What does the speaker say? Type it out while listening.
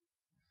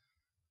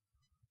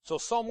So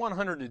Psalm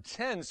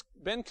 110 has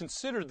been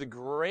considered the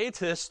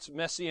greatest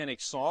Messianic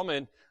psalm,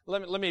 and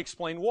let me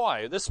explain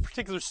why. This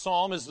particular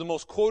psalm is the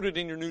most quoted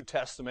in your New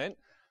Testament,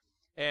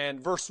 and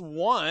verse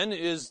 1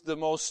 is the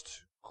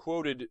most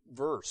quoted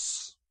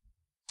verse.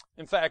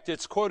 In fact,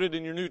 it's quoted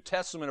in your New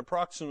Testament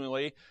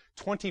approximately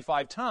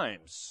 25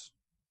 times.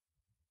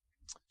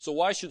 So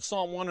why should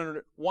Psalm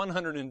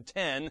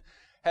 110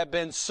 have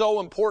been so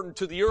important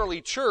to the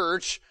early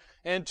church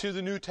and to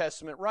the New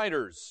Testament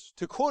writers?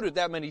 To quote it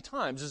that many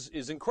times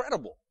is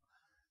incredible.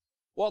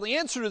 Well, the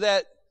answer to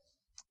that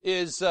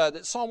is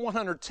that Psalm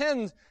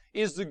 110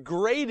 is the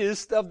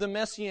greatest of the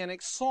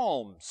Messianic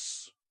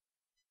psalms.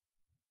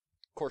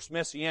 Of course,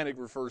 Messianic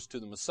refers to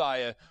the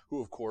Messiah,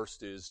 who of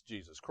course is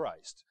Jesus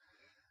Christ.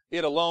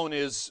 It alone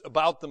is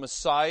about the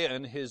Messiah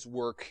and his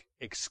work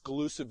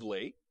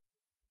exclusively.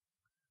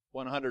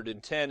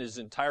 110 is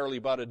entirely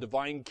about a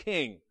divine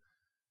king.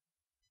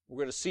 We're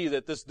going to see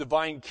that this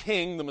divine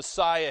king, the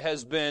Messiah,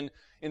 has been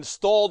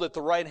installed at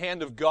the right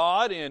hand of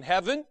God in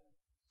heaven.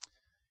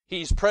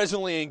 He's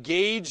presently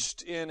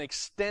engaged in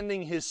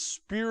extending his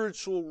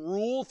spiritual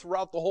rule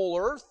throughout the whole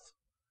earth.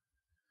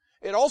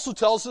 It also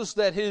tells us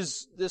that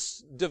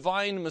this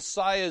divine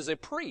Messiah is a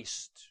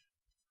priest.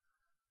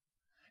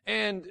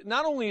 And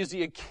not only is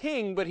he a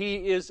king, but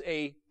he is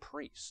a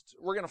priest.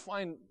 We're going to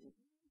find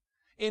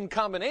in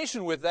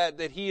combination with that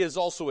he is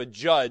also a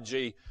judge,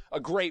 a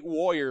great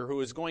warrior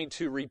who is going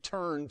to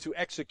return to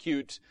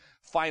execute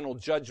final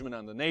judgment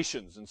on the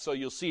nations. And so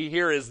you'll see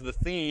here is the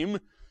theme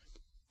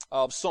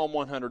of Psalm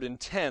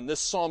 110. This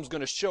psalm is going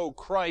to show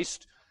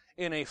Christ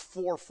in a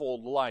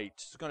fourfold light.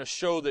 It's going to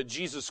show that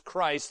Jesus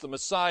Christ, the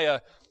Messiah,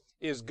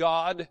 is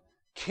God,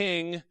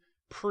 king,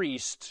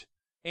 priest,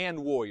 and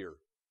warrior.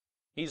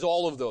 He's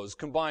all of those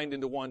combined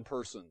into one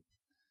person.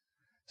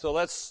 So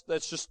let's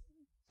just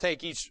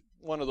take each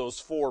one of those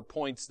 4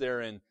 points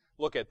there and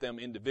look at them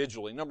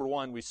individually. Number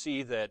one, we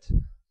see that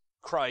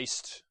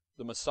Christ,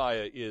 the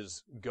Messiah,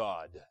 is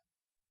God.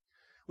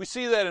 We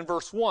see that in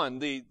verse 1,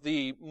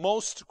 the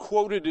most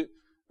quoted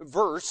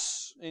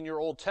verse in your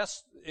Old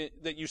Testament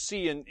that you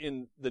see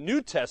in the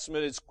New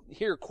Testament is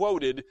here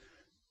quoted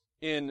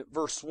in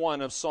verse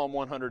 1 of Psalm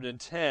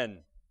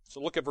 110.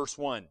 So look at verse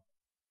 1.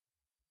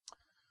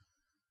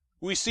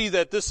 We see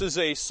that this is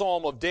a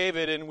psalm of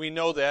David, and we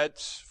know that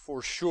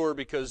for sure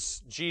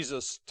because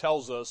Jesus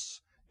tells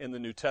us in the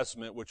New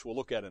Testament, which we'll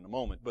look at in a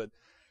moment. But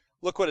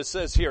look what it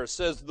says here. It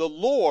says, "The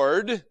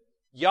Lord,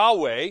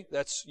 Yahweh,"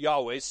 that's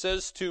Yahweh,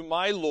 "says to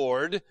my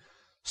Lord,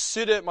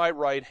 sit at my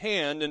right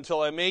hand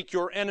until I make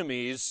your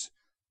enemies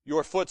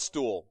your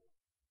footstool.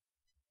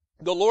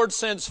 The Lord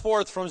sends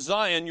forth from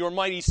Zion your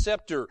mighty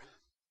scepter.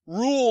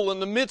 Rule in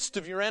the midst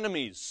of your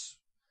enemies.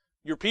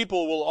 Your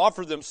people will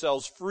offer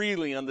themselves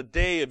freely on the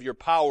day of your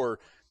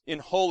power in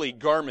holy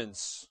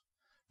garments.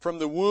 From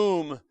the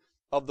womb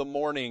of the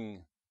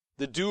morning,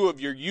 the dew of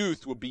your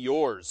youth will be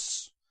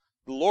yours.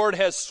 The Lord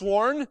has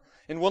sworn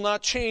and will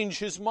not change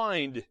his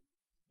mind.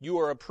 You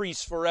are a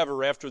priest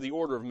forever after the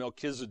order of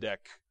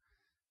Melchizedek.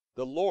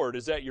 The Lord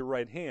is at your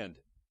right hand.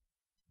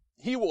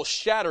 He will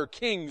shatter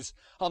kings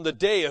on the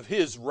day of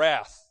his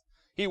wrath.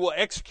 He will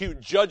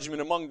execute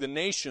judgment among the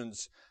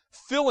nations,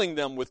 filling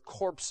them with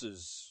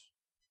corpses.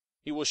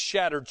 He will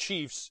shatter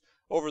chiefs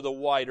over the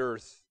wide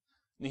earth,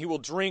 and he will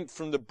drink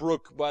from the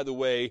brook by the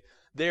way.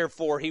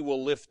 Therefore he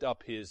will lift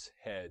up his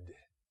head."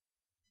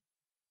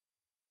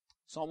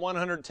 Psalm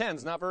 110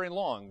 is not very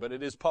long, but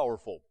it is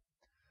powerful.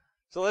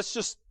 So let's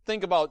just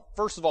think about,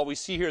 first of all, we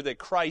see here that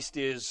Christ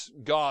is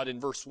God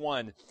in verse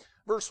 1.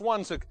 Verse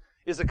 1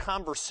 is a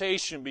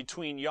conversation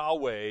between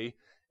Yahweh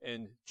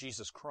and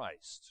Jesus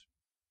Christ.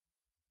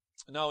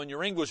 Now, in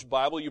your English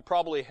Bible, you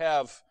probably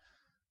have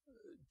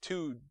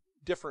 2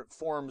 different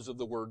forms of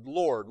the word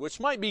Lord, which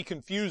might be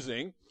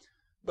confusing,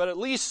 but at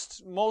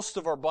least most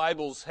of our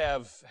Bibles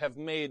have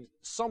made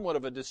somewhat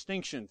of a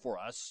distinction for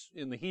us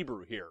in the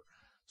Hebrew here.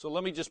 So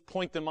let me just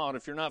point them out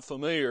if you're not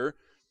familiar.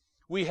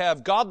 We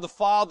have God the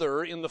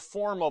Father in the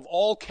form of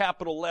all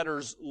capital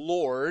letters,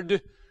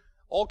 Lord.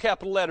 All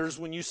capital letters.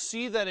 When you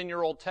see that in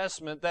your Old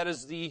Testament, that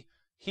is the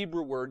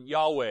Hebrew word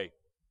Yahweh.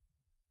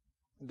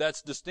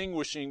 That's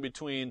distinguishing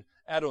between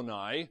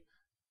Adonai,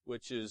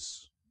 which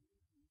is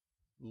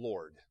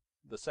Lord,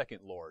 the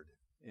second Lord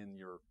in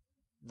your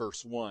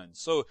verse 1.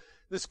 So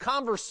this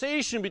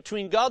conversation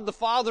between God the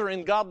Father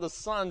and God the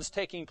Son is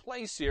taking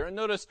place here. And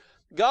notice,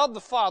 God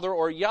the Father,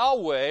 or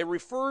Yahweh,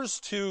 refers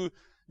to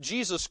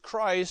Jesus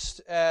Christ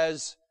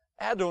as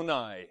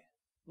Adonai,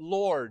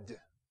 Lord.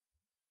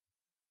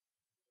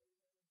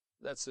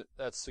 That's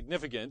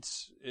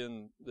significant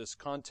in this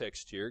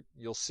context here.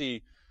 You'll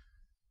see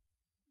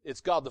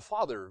it's God the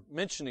Father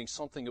mentioning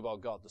something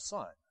about God the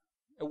Son.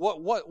 And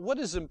what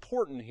is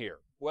important here?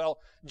 Well,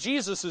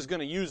 Jesus is going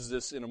to use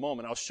this in a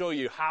moment. I'll show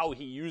you how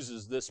he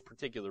uses this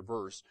particular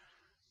verse.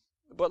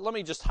 But let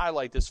me just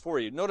highlight this for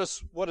you.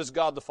 Notice, what does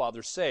God the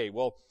Father say?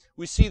 Well,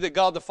 we see that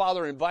God the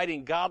Father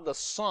inviting God the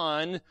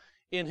Son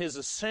in his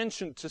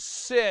ascension to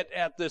sit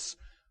at this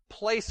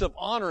place of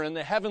honor in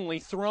the heavenly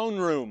throne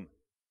room.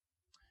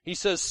 He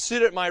says,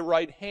 "Sit at my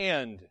right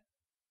hand."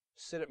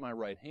 sit at my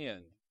right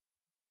hand.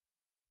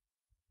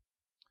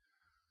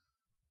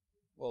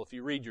 Well, if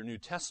you read your New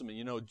Testament,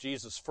 you know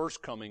Jesus'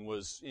 first coming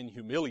was in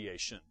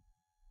humiliation.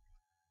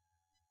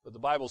 But the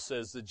Bible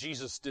says that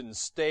Jesus didn't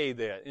stay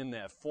there in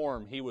that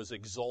form. He was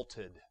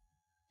exalted.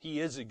 He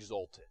is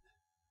exalted.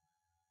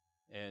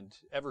 And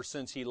ever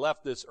since he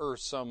left this earth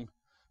some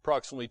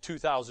approximately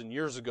 2,000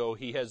 years ago,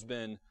 he has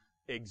been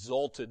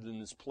exalted in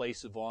this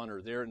place of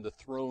honor, there in the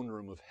throne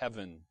room of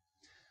heaven.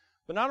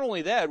 But not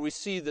only that, we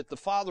see that the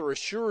Father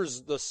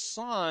assures the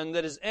Son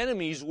that his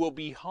enemies will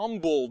be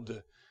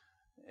humbled.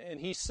 And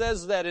he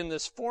says that in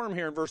this form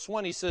here in verse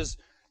 1, he says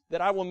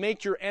that I will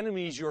make your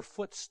enemies your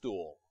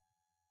footstool.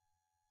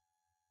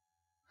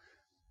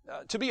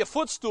 To be a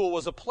footstool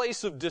was a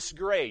place of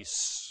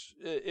disgrace.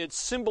 It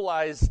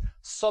symbolized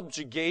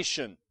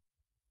subjugation.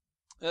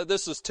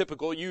 This is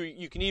typical.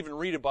 You can even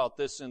read about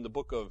this in the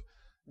book of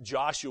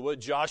Joshua.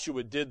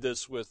 Joshua did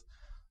this with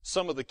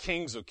some of the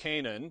kings of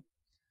Canaan.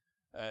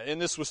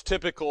 And this was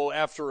typical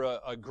after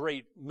a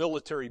great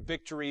military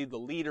victory. The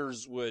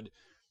leaders would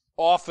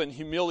often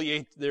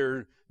humiliate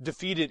their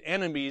defeated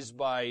enemies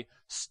by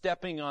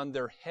stepping on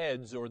their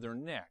heads or their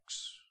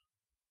necks.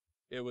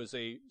 It was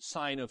a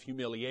sign of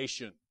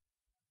humiliation,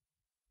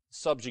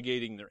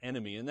 subjugating their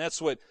enemy. And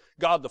that's what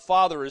God the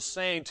Father is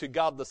saying to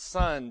God the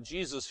Son.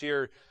 Jesus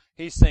here,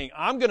 he's saying,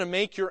 I'm going to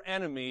make your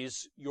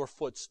enemies your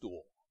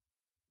footstool.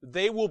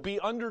 They will be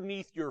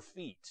underneath your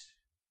feet,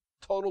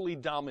 totally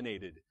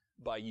dominated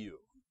by you.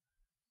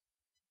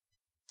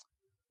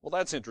 Well,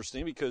 that's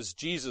interesting because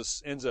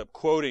Jesus ends up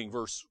quoting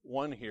verse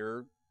 1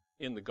 here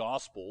in the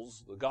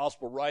Gospels. The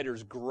Gospel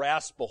writers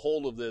grasp a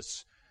hold of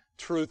this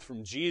truth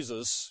from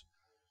Jesus.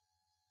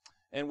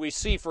 And we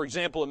see, for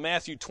example, in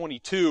Matthew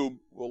 22,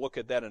 we'll look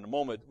at that in a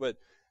moment, but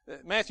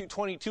Matthew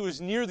 22 is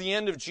near the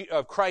end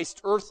of Christ's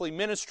earthly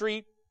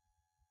ministry,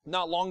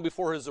 not long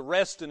before his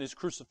arrest and his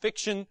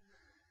crucifixion.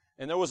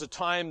 And there was a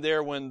time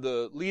there when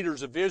the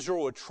leaders of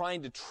Israel were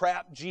trying to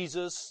trap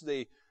Jesus.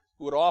 They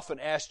would often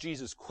ask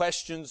Jesus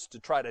questions to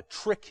try to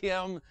trick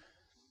him.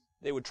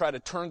 They would try to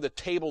turn the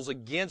tables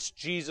against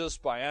Jesus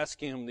by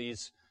asking him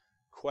these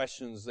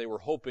questions. They were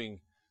hoping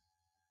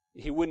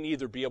he wouldn't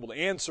either be able to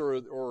answer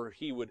or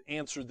he would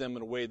answer them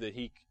in a way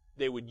that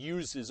they would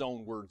use his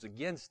own words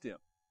against him.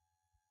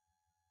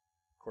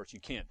 Of course, you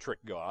can't trick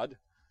God.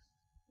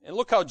 And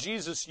look how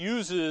Jesus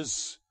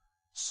uses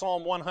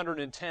Psalm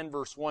 110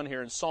 verse 1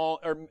 here.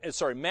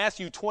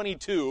 Matthew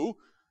 22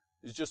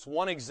 is just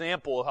one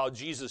example of how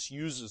Jesus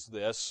uses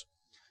this.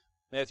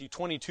 Matthew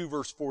 22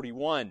 verse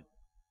 41.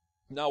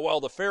 Now while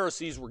the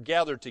Pharisees were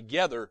gathered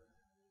together,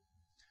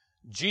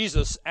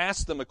 Jesus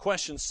asked them a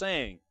question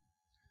saying,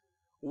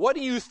 what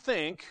do you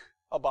think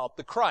about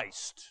the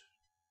Christ?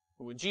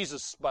 When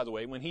Jesus, by the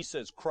way, when he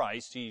says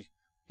Christ,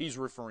 he's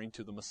referring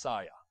to the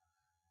Messiah.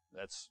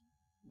 That's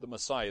the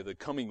Messiah, the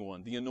coming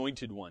one, the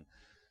anointed one.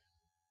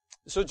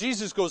 So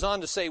Jesus goes on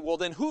to say, well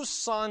then whose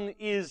son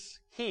is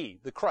he,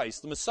 the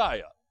Christ, the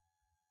Messiah?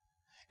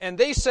 And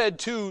they said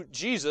to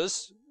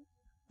Jesus,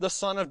 the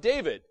son of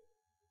David.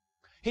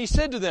 He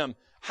said to them,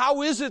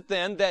 how is it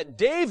then that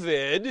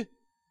David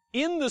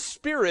in the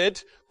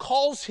Spirit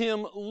calls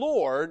him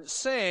Lord,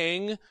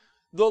 saying,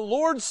 the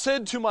Lord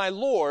said to my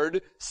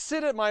Lord,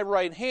 sit at my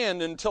right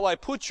hand until I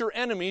put your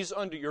enemies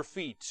under your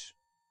feet.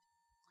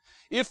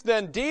 If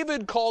then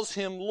David calls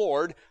him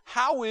Lord,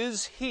 how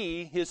is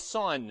he his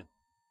son?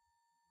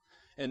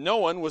 And no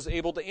one was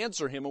able to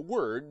answer him a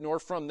word, nor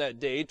from that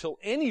day till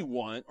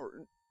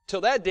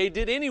that day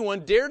did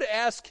anyone dare to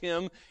ask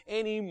him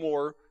any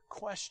more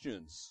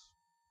questions.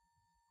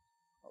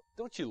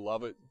 Don't you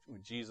love it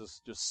when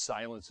Jesus just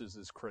silences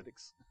his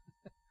critics?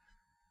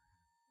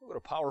 What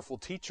a powerful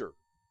teacher.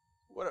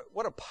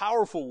 What a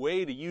powerful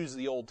way to use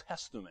the Old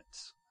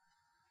Testament.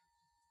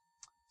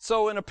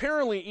 So an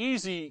apparently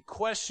easy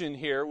question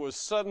here was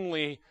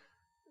suddenly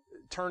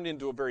turned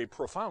into a very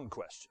profound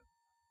question.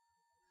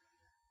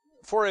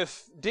 For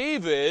if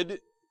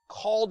David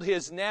called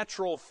his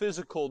natural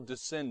physical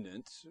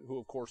descendant, who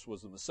of course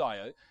was the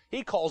Messiah,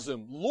 he calls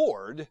him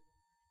Lord,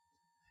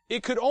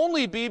 it could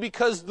only be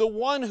because the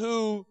one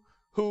who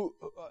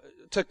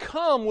to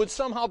come would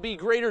somehow be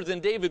greater than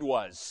David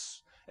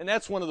was. And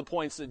that's one of the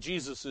points that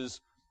Jesus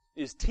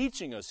is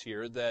teaching us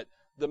here, that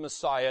the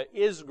Messiah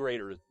is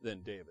greater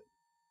than David.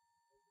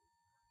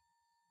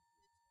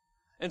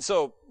 And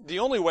so the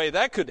only way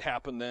that could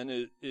happen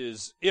then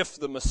is if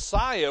the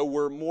Messiah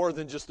were more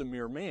than just a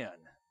mere man.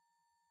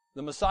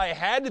 The Messiah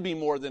had to be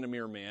more than a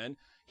mere man.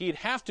 He'd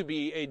have to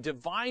be a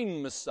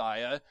divine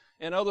Messiah.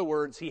 In other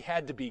words, he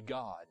had to be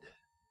God.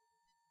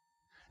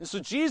 And so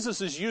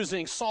Jesus is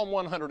using Psalm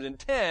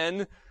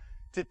 110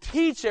 to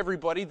teach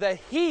everybody that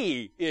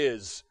he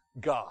is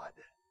God.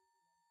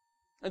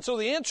 And so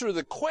the answer to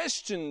the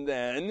question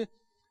then,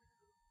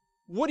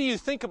 what do you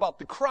think about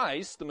the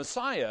Christ, the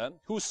Messiah,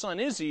 whose son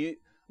is he,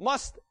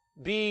 must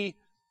be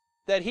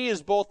that he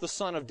is both the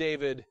son of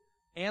David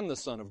and the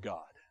son of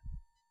God.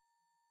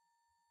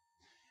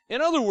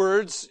 In other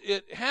words,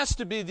 it has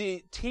to be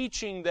the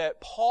teaching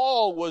that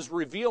Paul was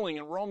revealing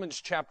in Romans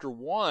chapter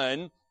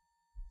 1,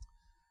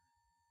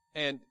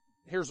 And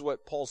here's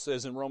what Paul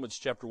says in Romans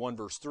chapter 1,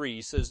 verse 3.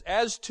 He says,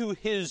 as to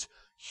his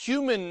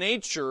human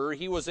nature,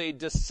 he was a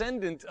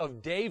descendant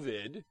of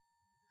David,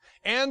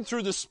 and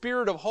through the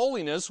Spirit of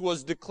holiness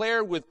was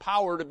declared with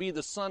power to be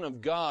the Son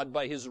of God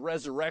by his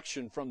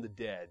resurrection from the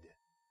dead.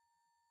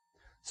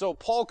 So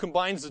Paul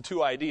combines the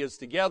two ideas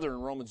together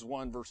in Romans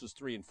 1, verses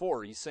 3 and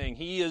 4. He's saying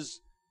he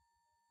is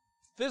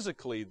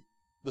physically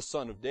the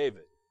son of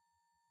David,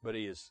 but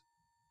he is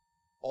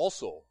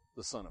also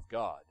the Son of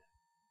God,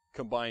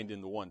 combined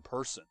in the one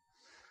person.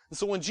 And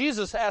so when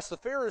Jesus asked the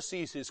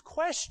Pharisees his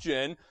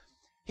question,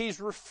 he's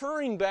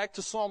referring back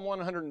to Psalm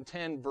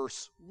 110,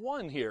 verse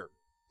 1 here.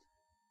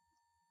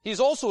 He's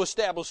also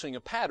establishing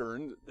a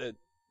pattern that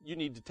you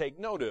need to take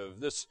note of.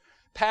 This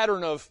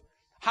pattern of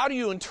how do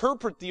you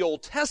interpret the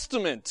Old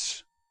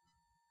Testament?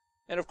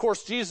 And of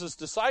course, Jesus'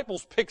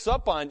 disciples picks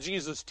up on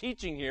Jesus'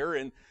 teaching here,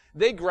 and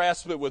they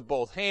grasp it with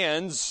both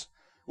hands,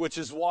 which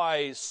is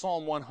why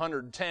Psalm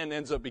 110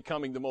 ends up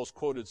becoming the most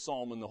quoted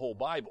psalm in the whole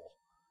Bible.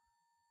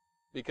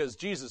 Because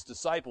Jesus'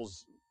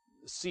 disciples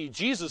see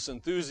Jesus'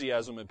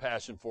 enthusiasm and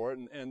passion for it,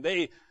 and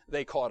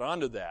they caught on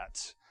to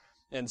that.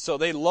 And so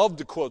they love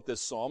to quote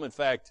this psalm. In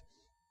fact,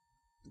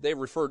 they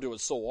refer to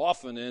it so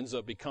often, it ends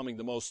up becoming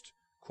the most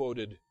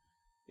quoted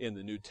in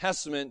the New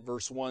Testament.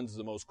 Verse 1 is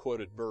the most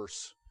quoted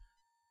verse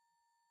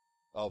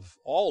of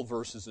all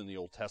verses in the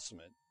Old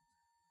Testament,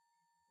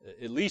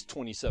 at least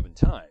 27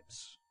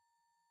 times.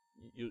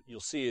 You'll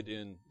see it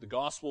in the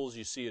Gospels,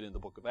 you see it in the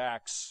book of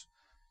Acts,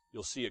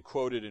 you'll see it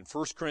quoted in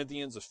 1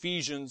 Corinthians,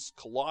 Ephesians,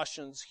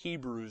 Colossians,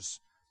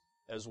 Hebrews,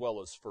 as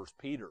well as 1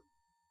 Peter.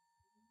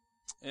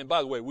 And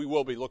by the way, we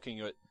will be looking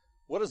at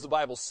what does the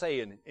Bible say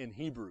in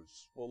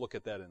Hebrews. We'll look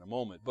at that in a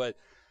moment. But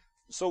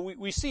so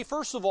we see,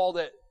 first of all,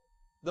 that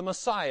the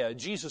Messiah,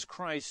 Jesus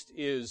Christ,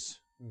 is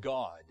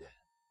God.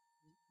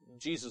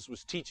 Jesus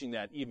was teaching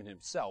that even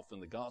himself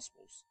in the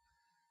Gospels.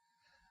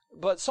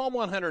 But Psalm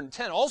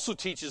 110 also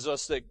teaches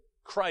us that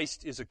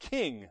Christ is a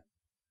king.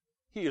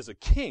 He is a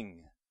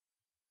king.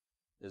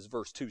 As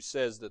verse 2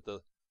 says, that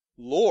the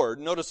Lord,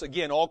 notice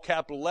again all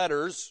capital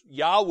letters,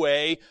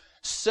 Yahweh,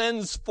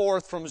 sends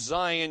forth from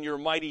Zion your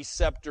mighty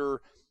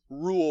scepter,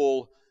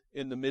 rule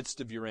in the midst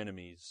of your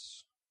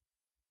enemies.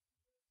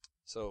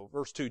 So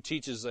verse 2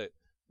 teaches that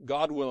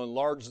God will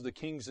enlarge the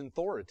king's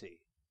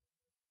authority.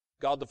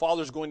 God the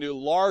Father is going to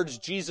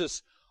enlarge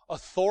Jesus'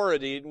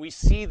 authority, and we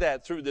see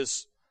that through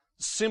this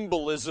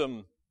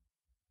symbolism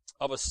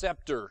of a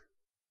scepter.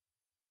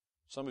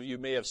 Some of you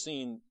may have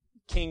seen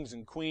kings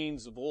and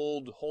queens of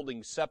old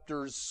holding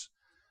scepters.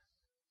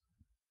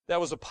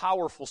 That was a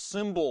powerful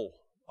symbol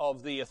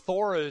of the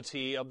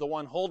authority of the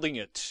one holding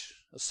it.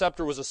 A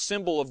scepter was a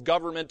symbol of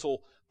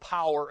governmental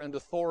power and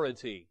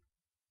authority.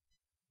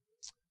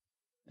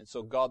 And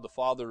so God the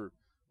Father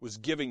was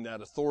giving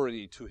that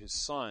authority to his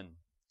Son.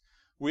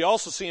 We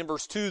also see in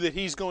verse 2 that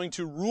he's going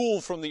to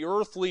rule from the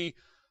earthly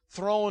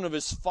throne of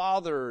his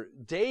father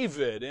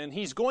David, and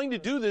he's going to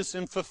do this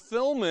in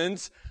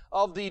fulfillment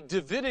of the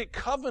Davidic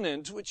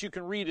covenant, which you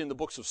can read in the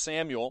books of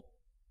Samuel.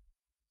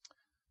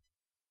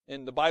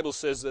 And the Bible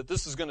says that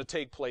this is going to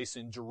take place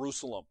in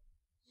Jerusalem.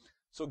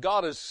 So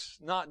God is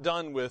not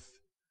done with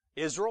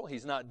Israel.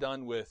 He's not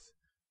done with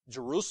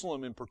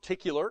Jerusalem in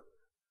particular.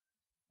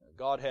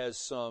 God has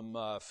some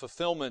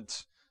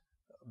fulfillment,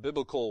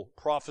 biblical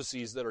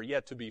prophecies that are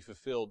yet to be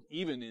fulfilled,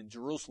 even in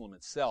Jerusalem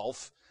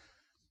itself.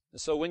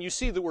 So when you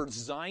see the word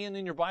Zion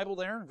in your Bible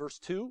there, verse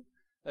 2,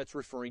 that's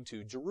referring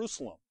to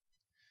Jerusalem.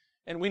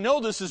 And we know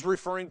this is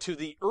referring to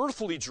the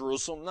earthly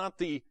Jerusalem, not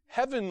the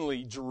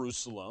heavenly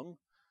Jerusalem,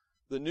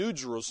 the new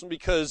Jerusalem,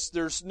 because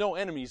there's no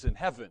enemies in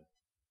heaven.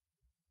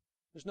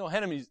 There's no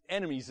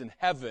enemies in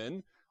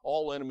heaven.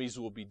 All enemies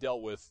will be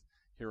dealt with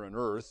here on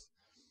earth.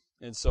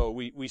 And so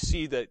we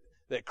see that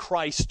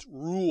Christ's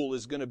rule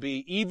is going to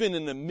be even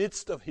in the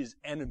midst of his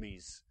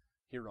enemies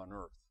here on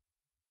earth.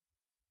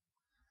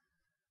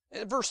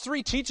 And verse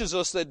 3 teaches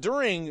us that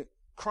during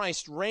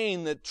Christ's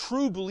reign, that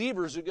true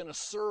believers are going to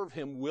serve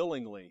him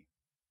willingly.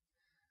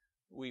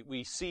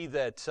 We see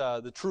that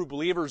the true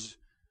believers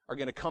are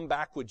going to come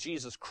back with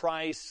Jesus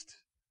Christ,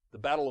 the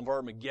Battle of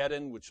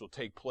Armageddon, which will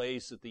take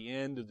place at the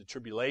end of the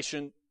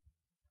tribulation.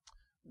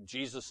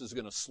 Jesus is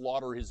going to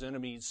slaughter his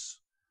enemies,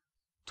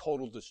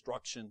 total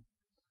destruction.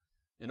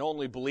 And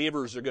only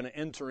believers are going to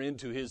enter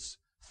into his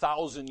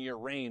 1,000-year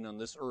reign on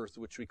this earth,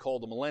 which we call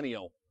the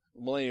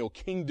millennial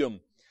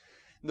kingdom.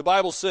 And the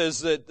Bible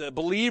says that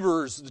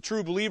the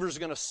true believers are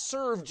going to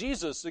serve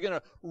Jesus. They're going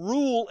to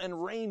rule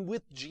and reign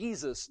with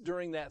Jesus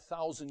during that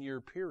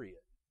 1,000-year period.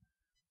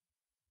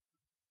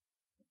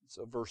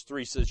 So verse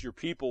 3 says, your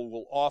people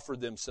will offer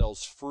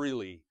themselves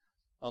freely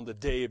on the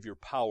day of your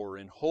power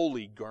in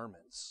holy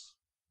garments.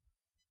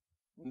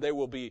 And they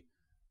will be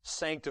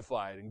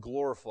sanctified and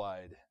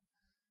glorified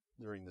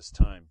during this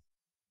time.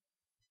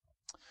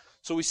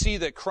 So we see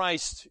that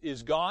Christ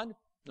is God.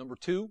 Number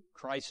 2,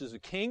 Christ is a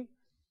king.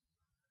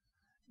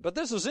 But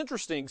this is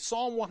interesting.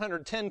 Psalm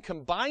 110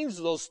 combines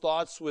those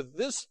thoughts with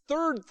this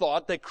third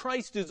thought that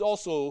Christ is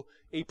also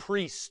a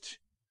priest.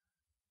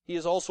 He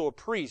is also a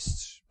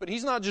priest. But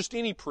he's not just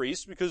any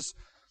priest, because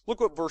Look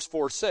what verse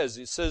 4 says.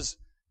 It says,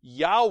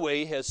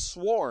 Yahweh has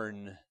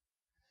sworn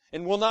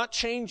and will not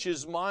change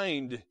his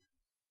mind.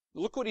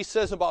 Look what he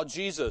says about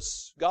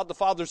Jesus. God the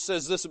Father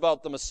says this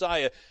about the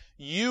Messiah.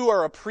 You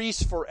are a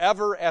priest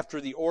forever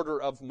after the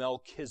order of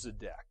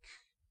Melchizedek.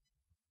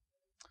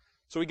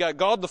 So we got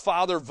God the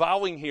Father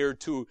vowing here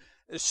to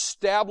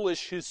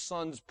establish his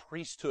Son's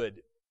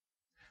priesthood.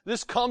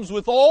 This comes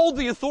with all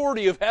the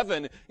authority of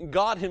heaven and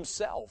God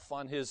himself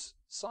on his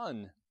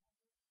Son.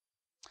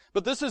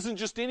 But this isn't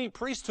just any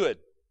priesthood.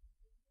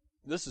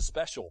 This is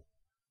special.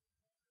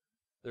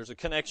 There's a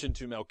connection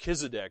to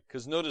Melchizedek,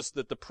 because notice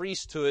that the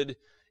priesthood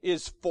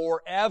is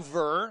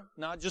forever,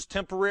 not just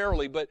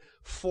temporarily, but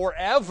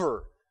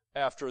forever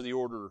after the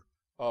order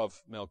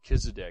of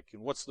Melchizedek.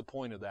 And what's the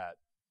point of that?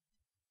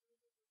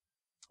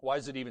 Why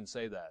does it even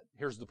say that?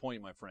 Here's the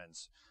point, my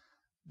friends.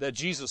 That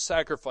Jesus'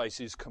 sacrifice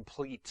is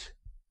complete.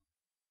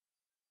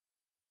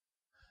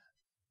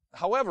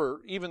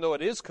 However, even though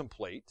it is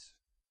complete,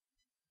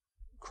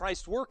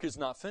 Christ's work is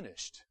not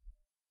finished.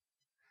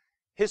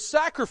 His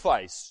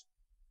sacrifice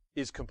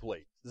is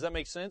complete. Does that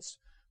make sense?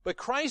 But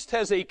Christ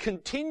has a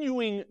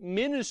continuing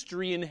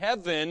ministry in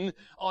heaven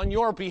on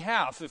your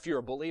behalf if you're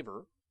a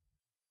believer.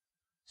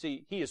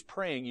 See, he is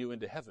praying you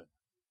into heaven.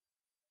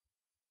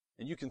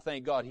 And you can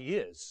thank God he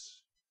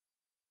is.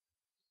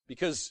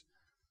 Because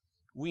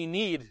we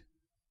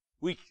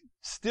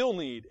still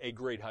need a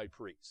great high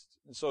priest.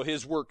 And so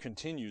his work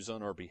continues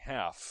on our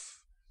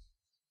behalf.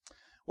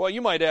 Well,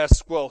 you might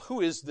ask, well, who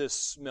is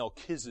this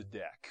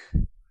Melchizedek?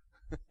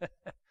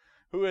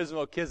 Who is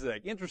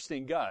Melchizedek?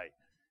 Interesting guy.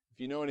 If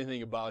you know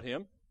anything about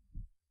him,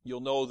 you'll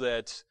know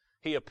that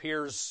he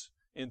appears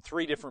in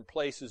 3 different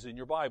places in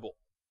your Bible.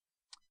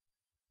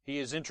 He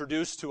is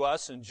introduced to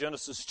us in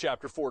Genesis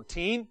chapter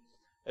 14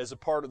 as a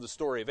part of the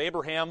story of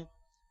Abraham.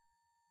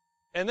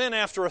 And then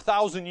after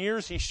 1,000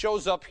 years, he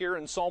shows up here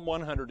in Psalm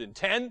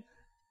 110.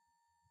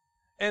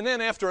 And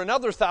then after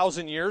another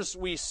 1,000 years,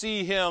 we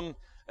see him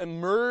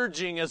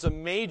emerging as a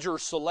major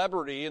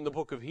celebrity in the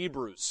book of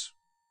Hebrews.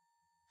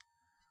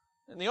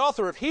 And the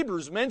author of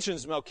Hebrews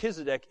mentions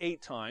Melchizedek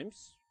 8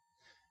 times.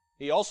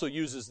 He also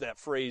uses that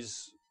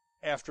phrase,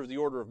 after the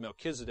order of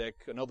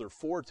Melchizedek, another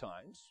 4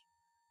 times.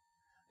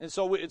 And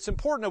so it's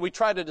important that we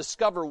try to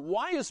discover,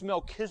 why is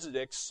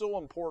Melchizedek so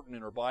important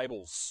in our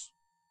Bibles?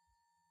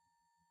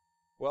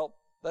 Well,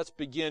 let's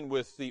begin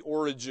with the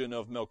origin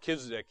of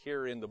Melchizedek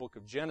here in the book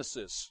of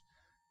Genesis.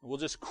 We'll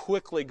just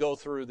quickly go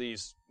through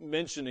these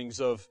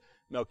mentionings of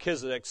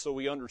Melchizedek so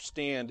we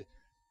understand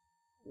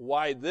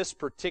why this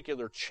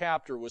particular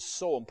chapter was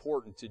so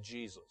important to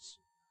Jesus.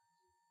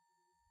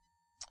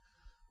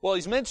 Well,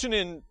 he's mentioned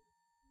in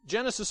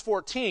Genesis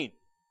 14.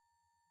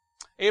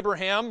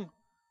 Abraham,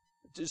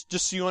 just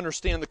so you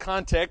understand the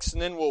context,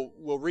 and then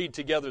we'll read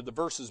together the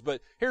verses,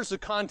 but here's the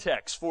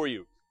context for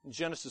you in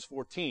Genesis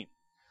 14.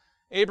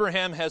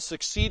 Abraham has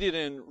succeeded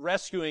in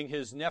rescuing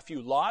his nephew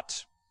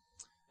Lot,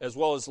 as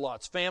well as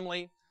Lot's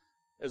family,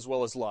 as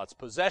well as Lot's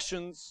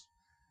possessions.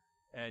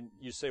 And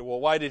you say, well,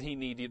 why did he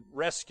need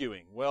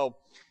rescuing? Well,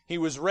 he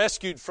was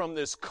rescued from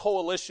this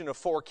coalition of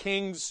 4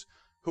 kings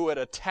who had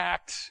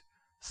attacked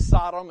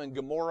Sodom and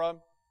Gomorrah.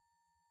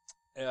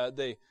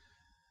 They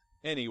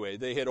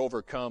had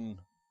overcome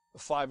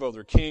 5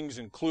 other kings,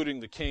 including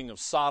the king of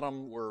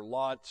Sodom, where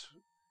Lot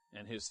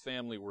and his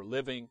family were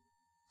living.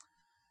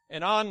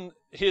 And on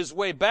his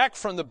way back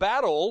from the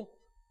battle,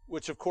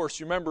 which of course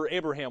you remember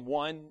Abraham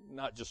won,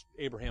 not just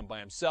Abraham by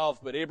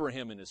himself, but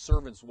Abraham and his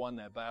servants won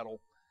that battle.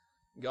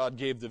 God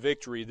gave the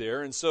victory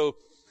there. And so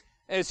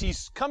as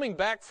he's coming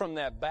back from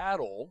that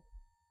battle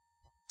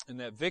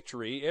and that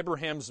victory,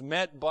 Abraham's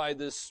met by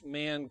this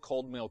man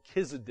called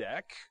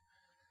Melchizedek,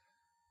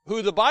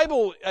 who the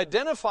Bible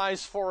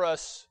identifies for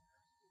us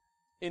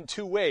in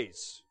 2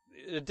 ways.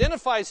 It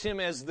identifies him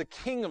as the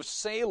king of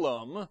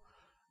Salem,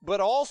 but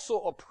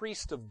also a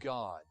priest of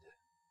God.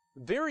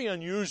 Very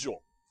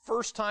unusual.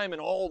 First time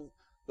in all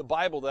the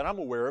Bible that I'm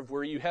aware of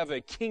where you have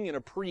a king and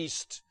a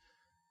priest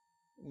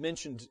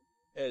mentioned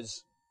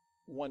as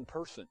one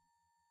person.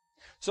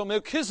 So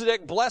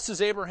Melchizedek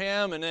blesses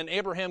Abraham, and then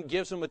Abraham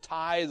gives him a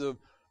tithe of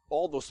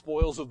all the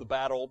spoils of the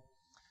battle.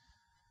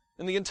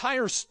 And the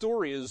entire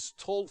story is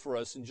told for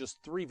us in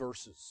just 3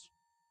 verses.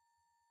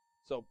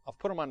 So I'll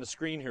put them on the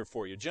screen here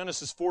for you.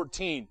 Genesis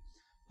 14,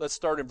 let's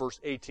start in verse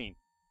 18.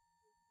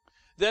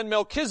 Then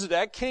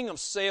Melchizedek, king of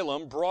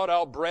Salem, brought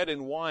out bread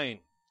and wine.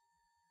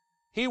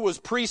 He was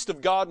priest of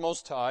God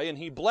Most High, and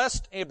he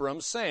blessed Abram,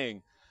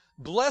 saying,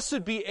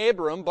 Blessed be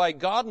Abram by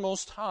God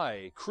Most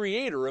High,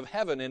 creator of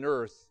heaven and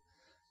earth.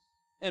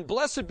 And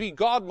blessed be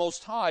God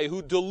Most High,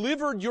 who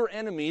delivered your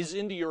enemies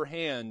into your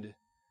hand.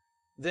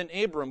 Then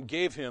Abram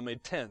gave him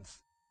 1/10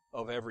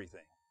 of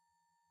everything.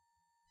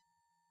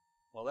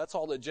 Well, that's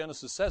all that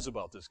Genesis says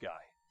about this guy.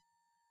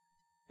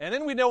 And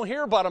then we don't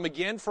hear about him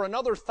again for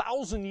another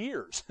 1,000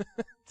 years,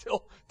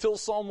 till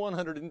Psalm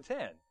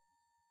 110.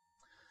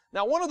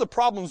 Now, one of the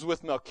problems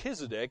with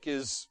Melchizedek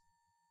is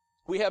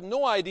we have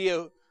no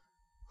idea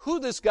who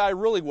this guy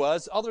really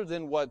was, other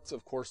than what,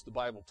 of course, the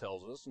Bible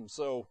tells us. And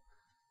so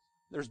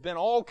There's been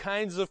all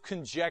kinds of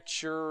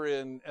conjecture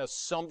and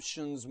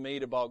assumptions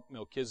made about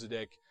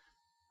Melchizedek.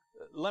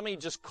 Let me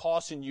just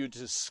caution you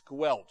to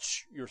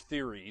squelch your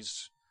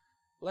theories.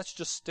 Let's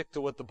just stick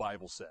to what the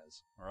Bible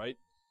says, all right?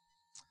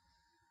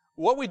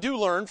 What we do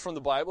learn from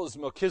the Bible is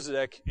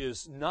Melchizedek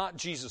is not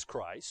Jesus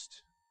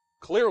Christ,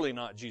 clearly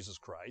not Jesus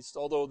Christ,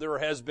 although there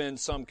has been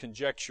some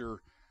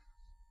conjecture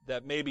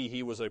that maybe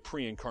he was a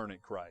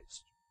pre-incarnate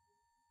Christ.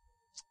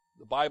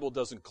 The Bible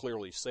doesn't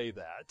clearly say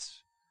that,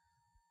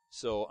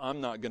 so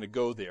I'm not going to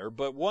go there.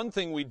 But one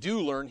thing we do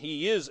learn,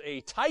 he is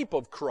a type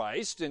of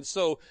Christ, and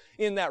so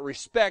in that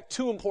respect,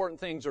 two important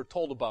things are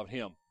told about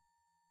him.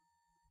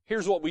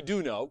 Here's what we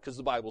do know, because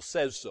the Bible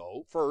says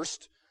so.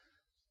 First,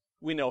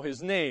 we know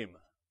his name,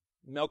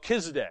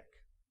 Melchizedek,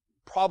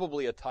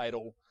 probably a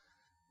title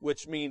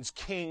which means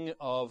King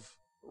of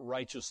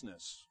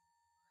Righteousness.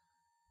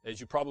 As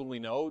you probably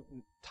know,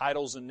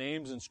 titles and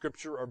names in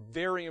Scripture are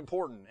very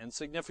important and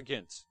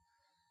significant.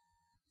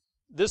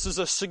 This is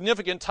a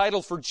significant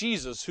title for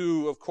Jesus,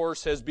 who, of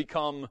course, has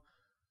become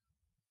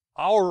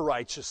our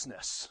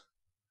righteousness.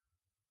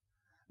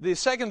 The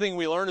second thing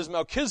we learn is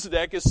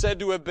Melchizedek is said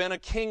to have been a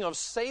king of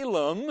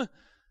Salem.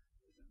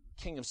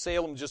 King of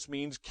Salem just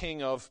means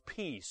king of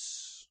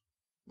peace.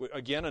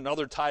 Again,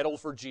 another title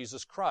for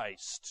Jesus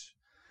Christ.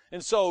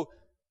 And so,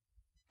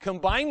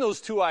 combine those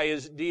two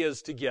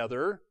ideas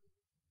together,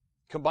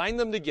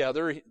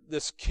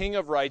 this king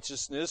of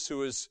righteousness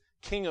who is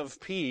king of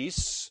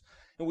peace,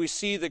 and we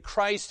see that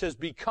Christ has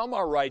become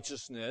our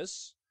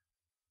righteousness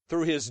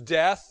through his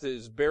death,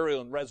 his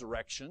burial, and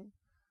resurrection.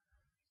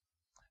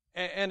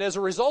 And as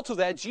a result of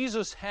that,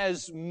 Jesus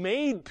has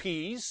made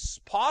peace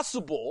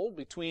possible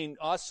between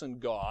us and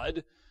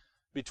God,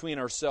 between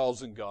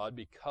ourselves and God,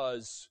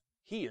 because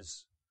he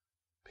is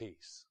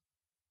peace.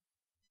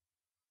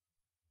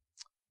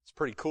 It's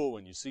pretty cool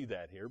when you see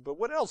that here. But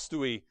what else do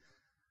we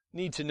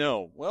need to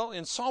know? Well,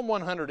 in Psalm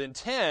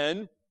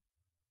 110,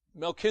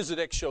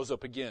 Melchizedek shows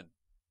up again.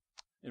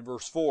 In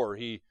verse 4,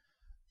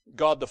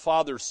 God the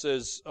Father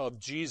says of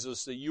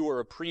Jesus that you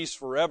are a priest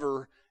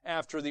forever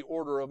after the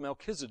order of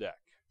Melchizedek.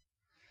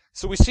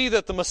 So we see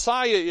that the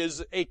Messiah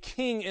is a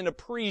king and a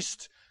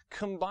priest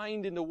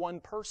combined into one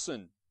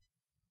person.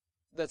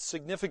 That's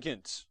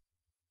significant.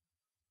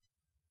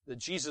 That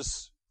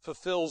Jesus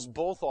fulfills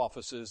both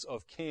offices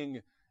of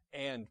king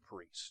and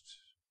priest.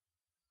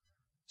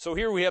 So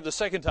here we have the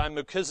second time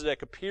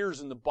Melchizedek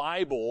appears in the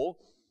Bible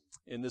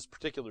in this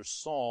particular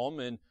psalm,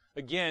 and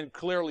again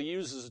clearly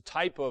uses a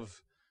type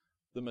of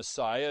the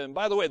Messiah. And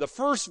by the way, the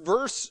first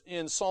verse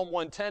in Psalm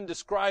 110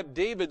 described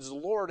David's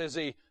Lord as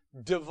a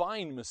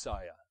divine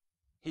Messiah.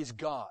 He's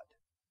God.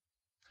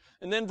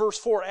 And then verse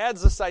 4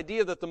 adds this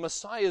idea that the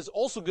Messiah is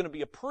also going to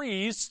be a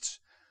priest,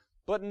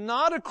 but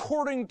not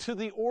according to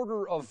the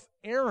order of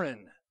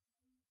Aaron.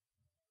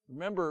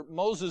 Remember,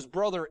 Moses'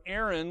 brother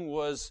Aaron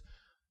was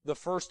the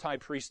first high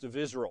priest of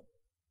Israel.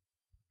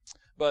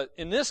 But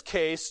in this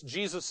case,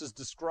 Jesus is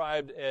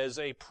described as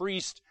a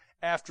priest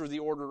after the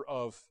order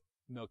of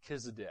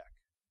Melchizedek.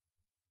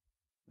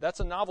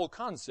 That's a novel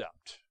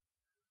concept,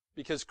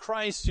 because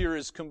Christ here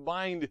is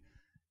combined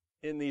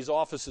in these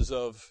offices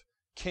of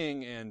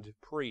king and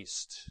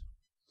priest.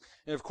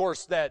 And of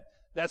course,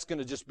 that's going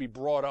to just be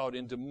brought out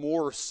into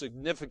more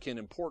significant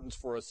importance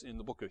for us in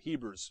the book of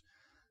Hebrews.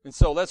 And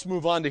so let's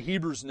move on to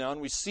Hebrews now,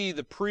 and we see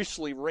the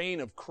priestly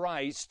reign of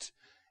Christ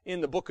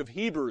in the book of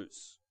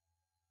Hebrews.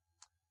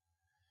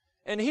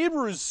 And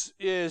Hebrews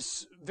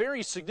is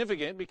very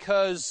significant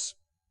because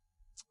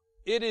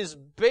it is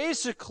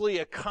basically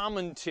a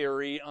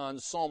commentary on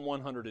Psalm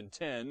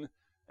 110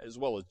 as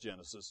well as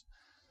Genesis.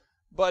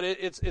 But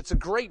it's a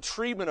great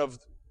treatment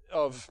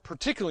of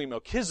particularly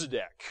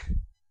Melchizedek.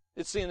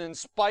 It's an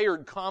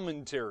inspired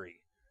commentary.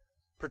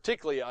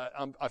 Particularly,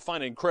 I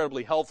find it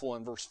incredibly helpful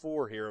in verse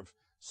 4 here of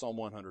Psalm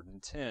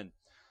 110.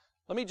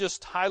 Let me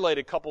just highlight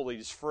a couple of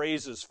these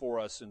phrases for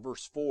us in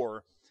verse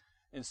 4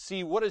 and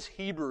see what does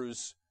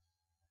Hebrews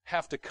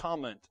have to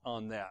comment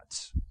on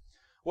that.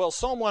 Well,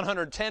 Psalm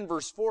 110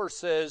 verse 4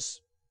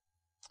 says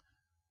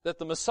that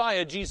the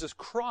Messiah, Jesus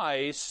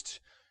Christ,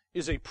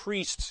 is a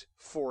priest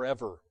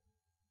forever.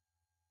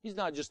 He's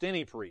not just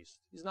any priest.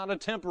 He's not a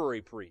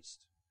temporary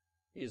priest.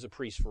 He is a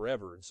priest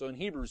forever. And so in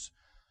Hebrews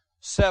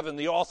 7,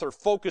 the author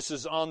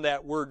focuses on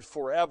that word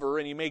forever,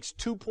 and he makes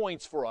 2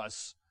 points for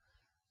us.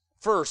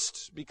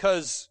 First,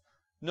 because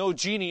no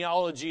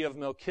genealogy of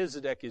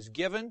Melchizedek is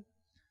given,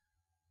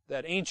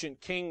 that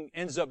ancient king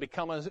ends up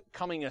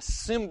becoming a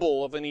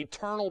symbol of an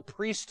eternal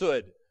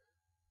priesthood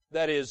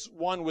that is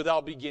one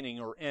without beginning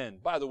or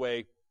end. By the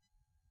way,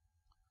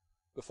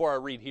 before I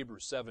read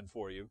Hebrews 7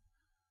 for you,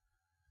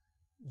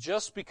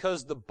 just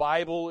because the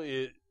Bible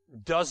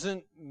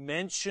doesn't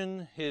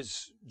mention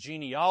his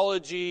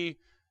genealogy,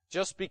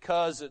 just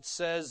because it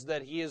says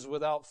that he is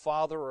without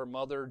father or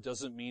mother,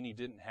 doesn't mean he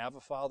didn't have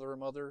a father or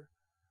mother.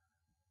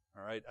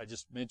 All right, I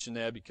just mentioned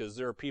that because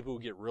there are people who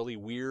get really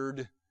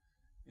weird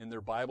in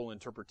their Bible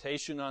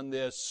interpretation on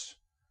this.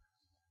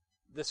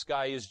 This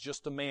guy is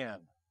just a man,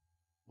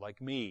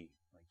 like me,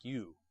 like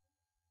you,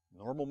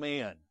 normal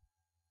man.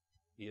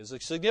 He is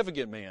a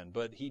significant man,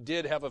 but he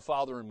did have a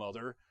father and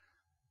mother.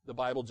 The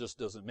Bible just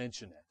doesn't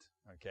mention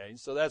it. Okay,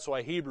 so that's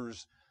why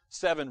Hebrews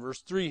 7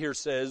 verse 3 here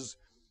says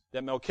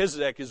that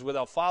Melchizedek is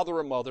without father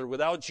or mother,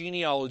 without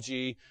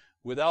genealogy,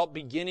 without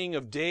beginning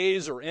of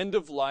days or end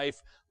of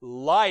life,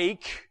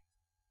 like,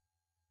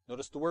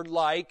 notice the word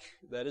like,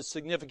 that is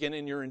significant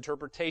in your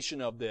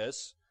interpretation of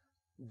this.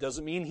 It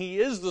doesn't mean he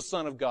is the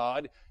Son of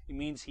God. It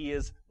means he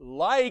is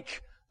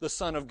like the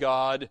Son of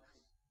God.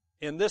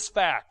 In this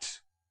fact,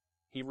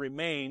 he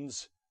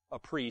remains a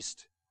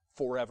priest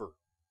forever.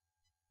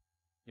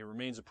 He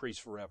remains a priest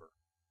forever.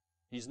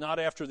 He's not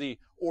after the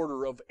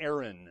order of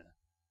Aaron,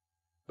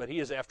 but he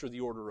is after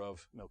the order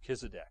of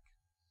Melchizedek.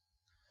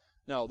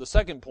 Now, the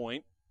second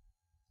point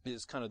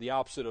is kind of the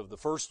opposite of the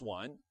first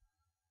one.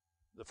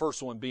 The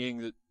first one being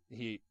that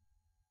he,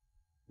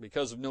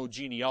 because of no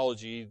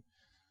genealogy,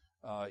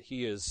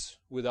 he is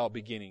without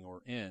beginning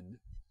or end.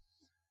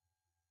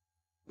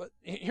 But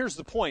here's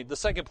the point. The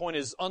second point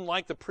is,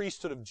 unlike the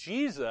priesthood of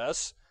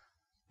Jesus,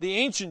 the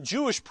ancient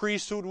Jewish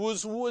priesthood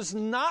was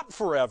not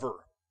forever.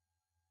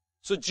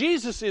 So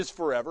Jesus is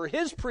forever.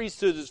 His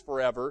priesthood is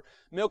forever.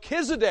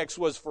 Melchizedek's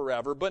was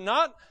forever, but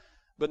not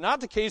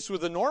the case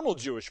with the normal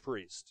Jewish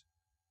priest.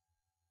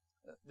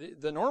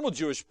 The normal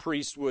Jewish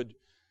priest would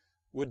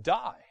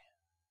die.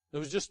 There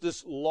was just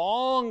this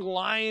long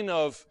line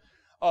of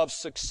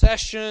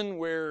succession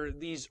where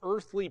these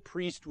earthly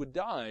priests would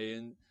die.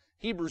 And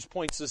Hebrews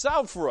points this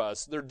out for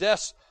us. Their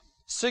deaths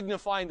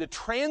signifying the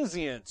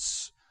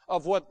transience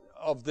of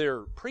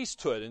their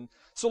priesthood. And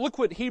so look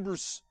what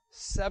Hebrews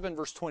 7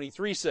 verse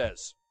 23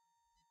 says.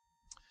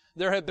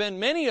 There have been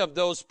many of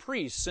those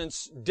priests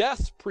since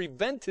death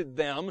prevented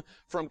them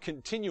from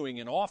continuing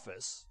in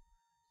office.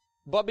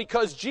 But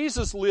because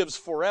Jesus lives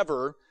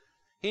forever,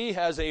 he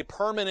has a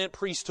permanent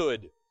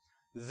priesthood.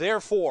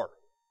 Therefore,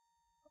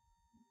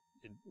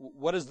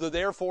 what is the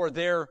therefore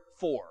there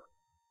for?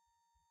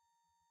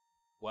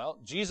 Well,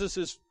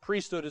 Jesus'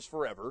 priesthood is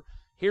forever.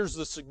 Here's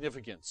the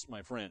significance,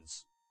 my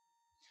friends.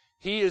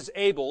 He is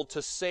able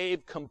to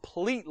save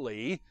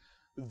completely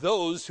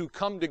those who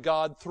come to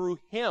God through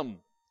him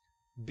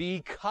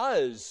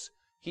because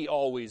he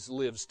always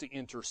lives to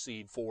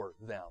intercede for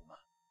them.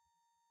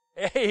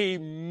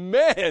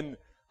 Amen.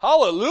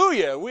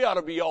 Hallelujah. We ought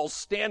to be all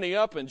standing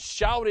up and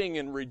shouting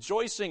and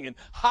rejoicing and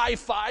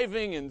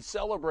high-fiving and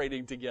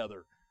celebrating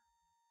together.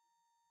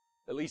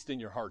 At least in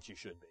your hearts you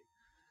should be.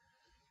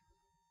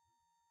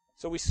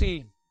 So we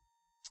see,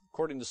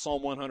 according to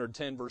Psalm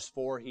 110, verse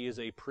 4, he is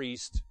a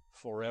priest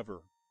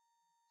forever.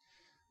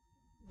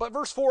 But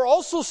verse 4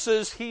 also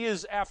says he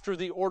is after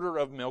the order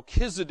of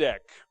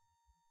Melchizedek.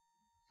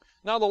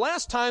 Now, the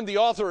last time the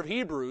author of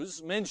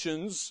Hebrews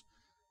mentions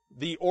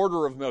the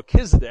order of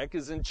Melchizedek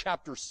is in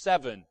chapter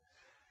 7.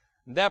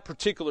 And that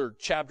particular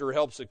chapter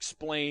helps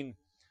explain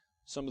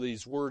some of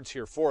these words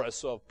here for us,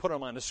 so I'll put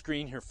them on the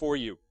screen here for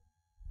you.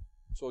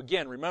 So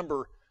again,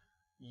 remember,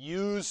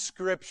 use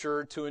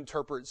Scripture to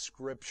interpret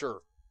Scripture.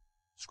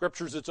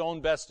 Scripture is its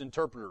own best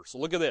interpreter. So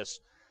look at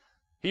this.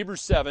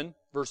 Hebrews 7,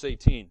 verse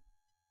 18.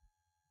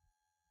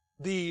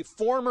 The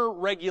former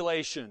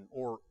regulation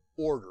or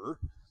order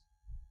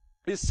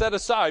is set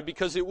aside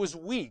because it was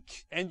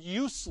weak and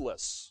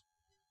useless,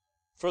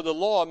 for the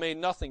law made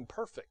nothing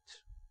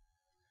perfect.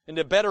 And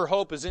a better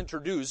hope is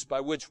introduced by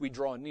which we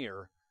draw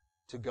near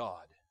to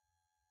God.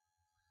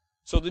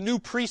 So the new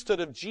priesthood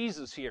of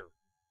Jesus here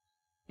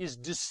is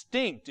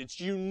distinct, it's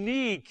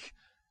unique,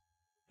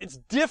 it's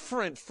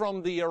different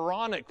from the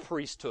Aaronic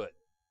priesthood.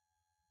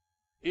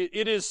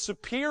 It is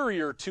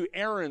superior to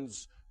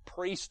Aaron's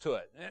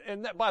priesthood.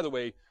 And that, by the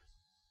way,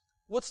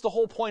 what's the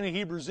whole point of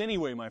Hebrews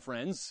anyway, my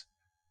friends?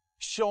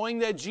 Showing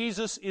that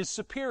Jesus is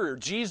superior.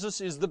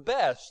 Jesus is the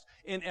best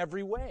in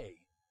every way.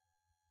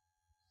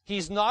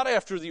 He's not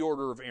after the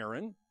order of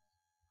Aaron,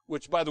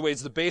 which, by the way,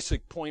 is the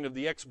basic point of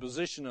the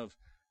exposition of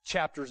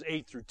chapters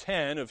 8 through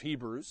 10 of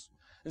Hebrews.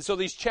 And so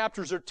these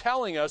chapters are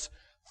telling us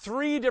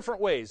three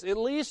different ways, at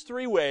least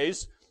three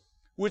ways,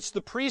 which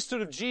the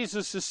priesthood of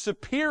Jesus is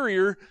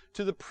superior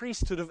to the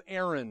priesthood of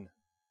Aaron.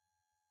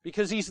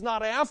 Because he's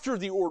not after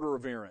the order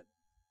of Aaron.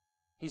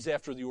 He's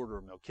after the order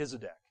of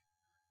Melchizedek.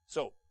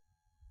 So,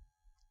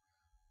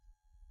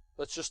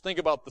 let's just think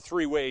about the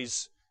three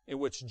ways in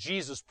which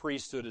Jesus'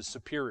 priesthood is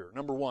superior.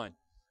 Number one,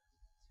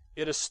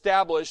 it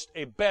established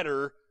a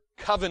better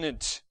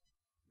covenant.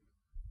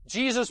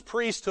 Jesus'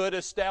 priesthood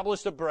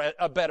established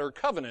a better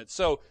covenant.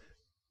 So,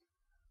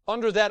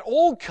 under that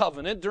old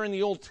covenant, during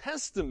the Old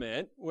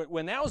Testament,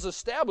 when that was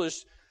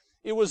established,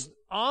 it was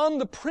on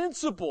the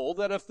principle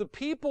that if the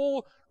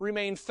people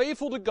remained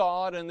faithful to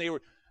God and they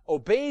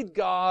obeyed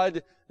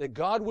God, that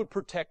God would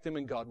protect them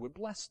and God would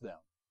bless them.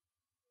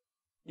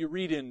 You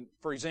read in,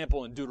 for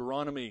example, in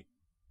Deuteronomy,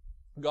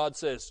 God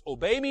says,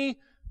 "Obey me,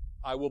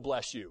 I will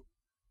bless you.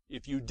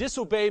 If you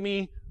disobey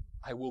me,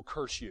 I will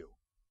curse you."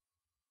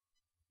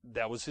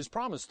 That was his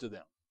promise to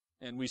them.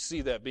 And we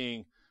see that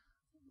being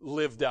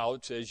lived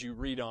out as you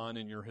read on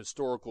in your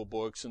historical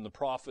books and the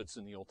prophets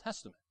in the Old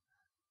Testament.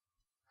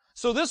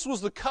 So this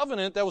was the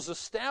covenant that was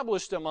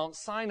established at Mount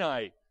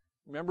Sinai.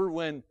 Remember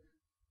when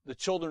the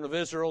children of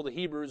Israel, the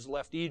Hebrews,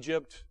 left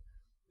Egypt.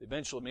 They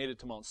eventually made it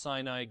to Mount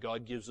Sinai.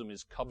 God gives them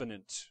His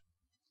covenant.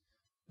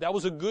 That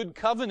was a good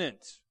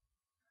covenant.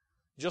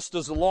 Just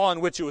as the law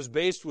on which it was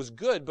based was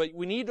good. But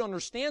we need to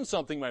understand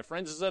something, my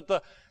friends, is that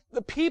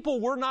the people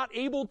were not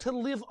able to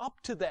live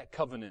up to that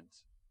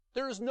covenant.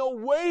 There is no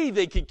way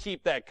they could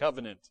keep that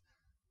covenant.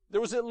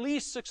 There was at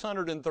least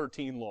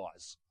 613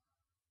 laws.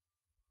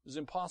 It was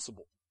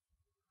impossible.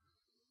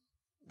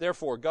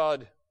 Therefore,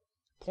 God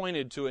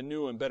pointed to a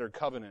new and better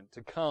covenant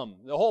to come.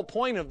 The whole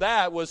point of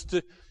that was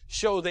to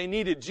show they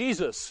needed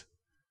Jesus.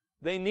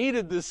 They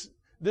needed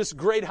this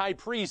great high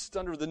priest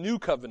under the new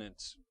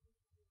covenant.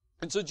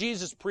 And so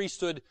Jesus'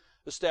 priesthood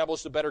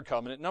established a better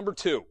covenant. Number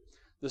two,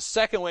 the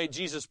second way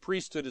Jesus'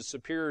 priesthood is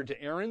superior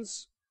to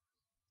Aaron's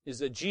is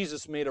that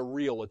Jesus made a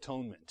real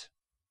atonement.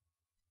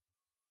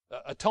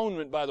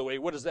 Atonement, by the way,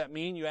 what does that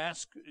mean, you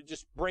ask?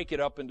 Just break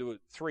it up into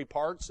three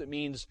parts. It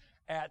means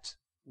at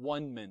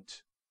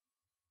one-ment.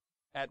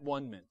 At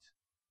one-ment.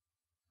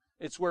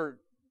 It's where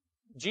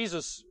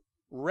Jesus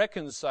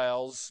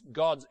reconciles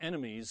God's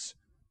enemies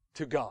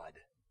to God.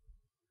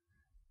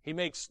 He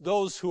makes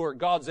those who are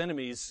God's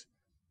enemies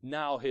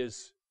now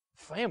His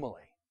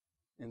family,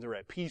 and they're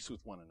at peace with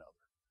one another.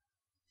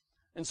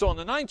 And so in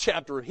the 9th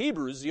chapter of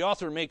Hebrews, the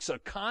author makes a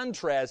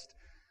contrast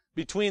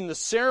between the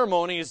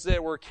ceremonies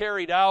that were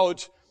carried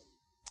out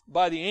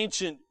by the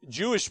ancient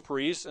Jewish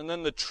priests and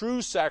then the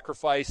true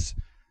sacrifice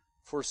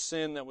for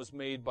sin that was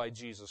made by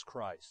Jesus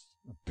Christ.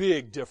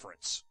 Big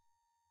difference.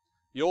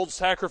 The old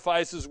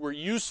sacrifices were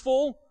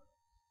useful,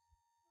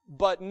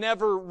 but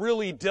never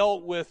really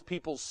dealt with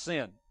people's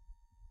sin.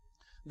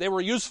 They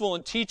were useful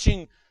in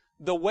teaching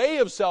the way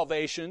of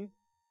salvation.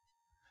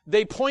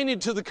 They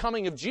pointed to the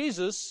coming of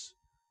Jesus.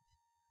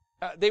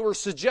 They were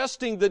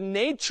suggesting the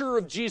nature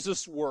of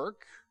Jesus'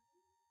 work,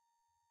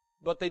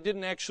 but they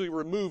didn't actually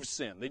remove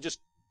sin. They just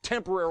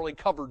temporarily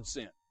covered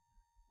sin,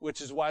 which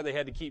is why they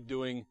had to keep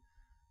doing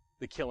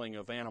the killing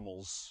of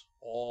animals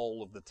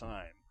all of the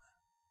time.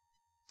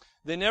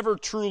 They never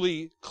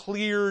truly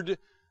cleared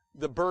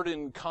the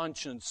burdened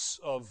conscience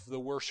of the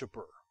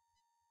worshiper.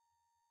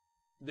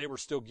 They were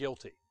still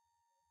guilty.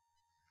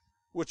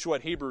 Look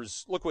what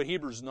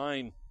Hebrews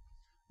 9,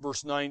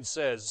 verse 9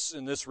 says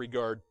in this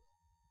regard.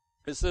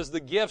 It says,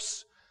 the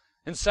gifts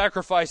and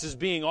sacrifices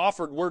being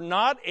offered were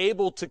not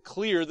able to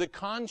clear the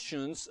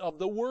conscience of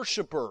the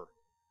worshiper.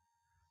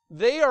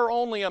 They are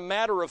only a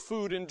matter of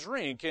food and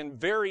drink and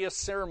various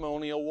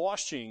ceremonial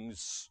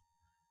washings,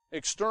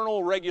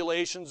 external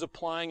regulations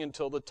applying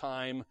until the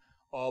time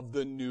of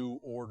the new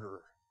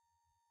order.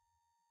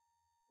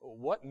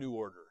 What new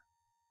order?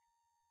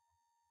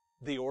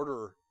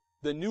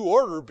 The new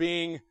order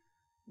being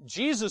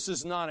Jesus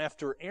is not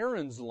after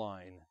Aaron's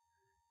line.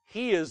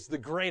 He is the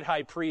great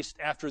high priest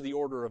after the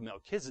order of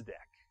Melchizedek.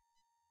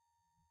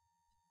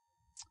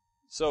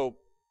 So,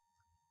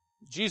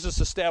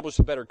 Jesus established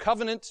a better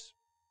covenant.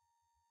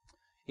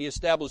 He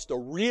established a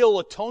real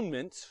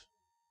atonement.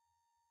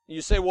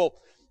 You say, well,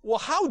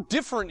 how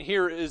different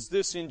here is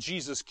this in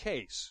Jesus'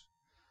 case?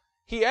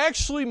 He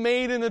actually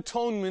made an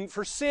atonement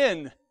for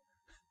sin.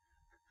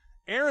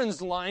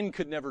 Aaron's line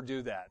could never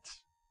do that.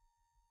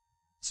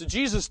 So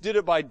Jesus did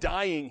it by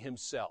dying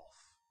Himself.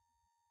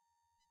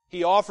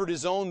 He offered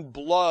His own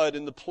blood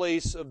in the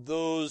place of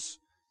those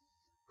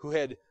who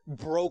had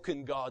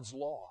broken God's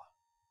law.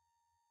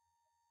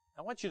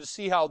 I want you to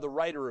see how the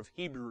writer of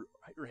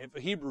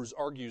Hebrews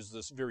argues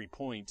this very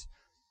point.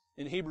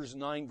 In Hebrews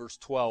 9, verse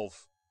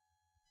 12.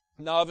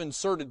 Now I've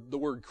inserted the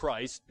word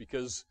Christ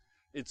because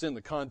it's in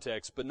the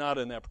context, but not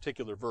in that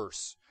particular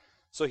verse.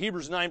 So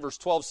Hebrews 9, verse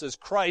 12 says,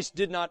 Christ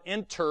did not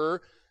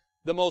enter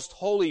the most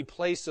holy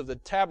place of the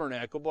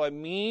tabernacle by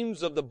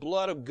means of the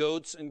blood of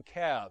goats and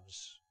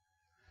calves.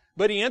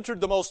 But He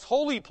entered the most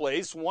holy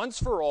place once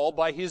for all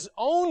by His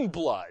own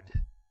blood,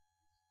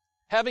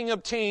 having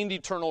obtained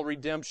eternal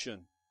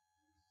redemption.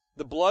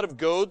 The blood of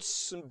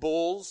goats and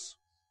bulls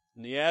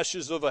and the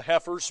ashes of a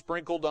heifer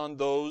sprinkled on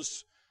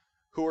those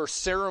who are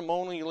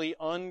ceremonially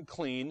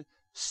unclean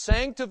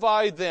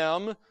sanctify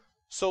them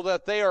so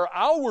that they are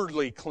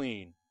outwardly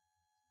clean.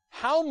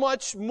 How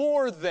much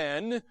more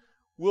then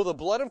will the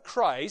blood of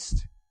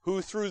Christ,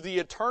 who through the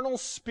eternal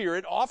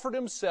Spirit offered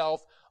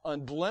Himself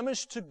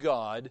unblemished to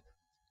God,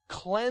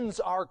 cleanse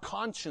our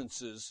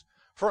consciences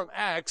from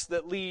acts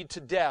that lead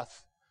to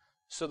death,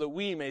 so that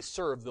we may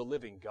serve the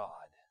living God.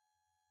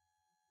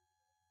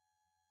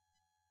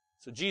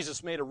 So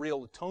Jesus made a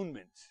real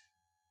atonement.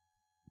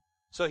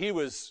 So He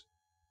was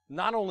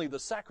not only the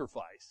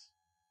sacrifice,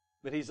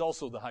 but He's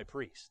also the high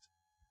priest.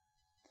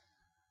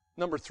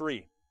 Number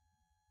 3,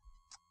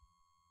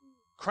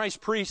 Christ's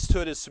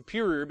priesthood is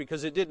superior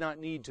because it did not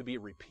need to be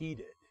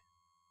repeated.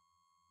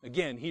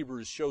 Again,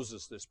 Hebrews shows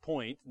us this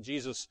point.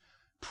 Jesus'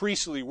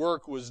 priestly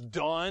work was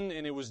done,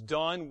 and it was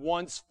done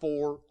once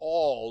for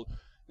all.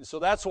 And so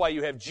that's why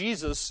you have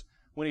Jesus,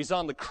 when He's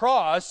on the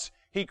cross,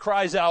 He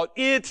cries out,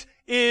 "It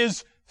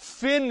is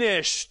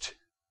finished."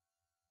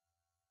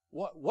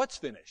 What's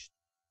finished?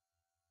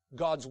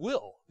 God's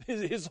will.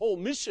 His whole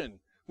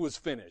mission was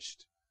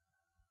finished.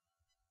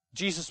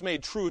 Jesus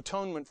made true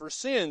atonement for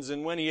sins,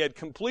 and when he had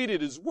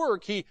completed his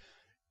work, he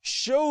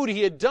showed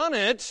he had done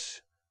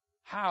it.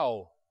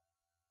 How?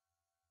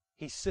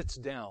 He sits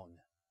down.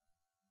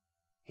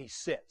 He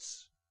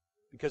sits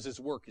because his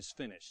work is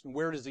finished. And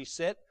where does he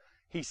sit?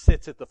 He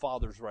sits at the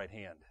Father's right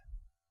hand.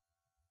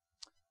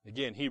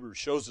 Again, Hebrews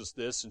shows us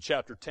this in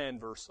chapter 10,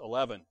 verse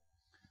 11.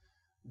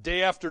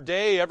 Day after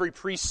day, every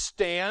priest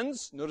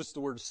stands. Notice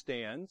the word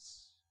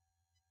stands.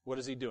 What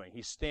is he doing?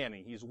 He's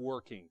standing. He's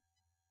working.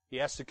 He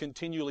has to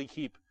continually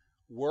keep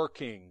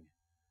working,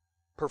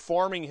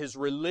 performing his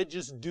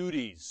religious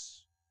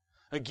duties.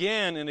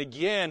 Again and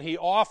again, he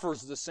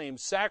offers the same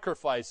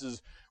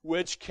sacrifices,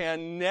 which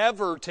can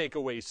never take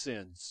away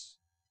sins.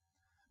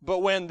 But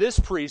when this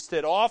priest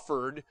had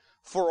offered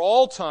for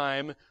all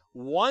time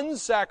one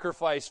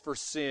sacrifice for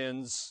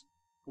sins,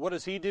 what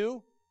does he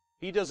do?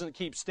 He doesn't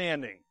keep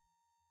standing.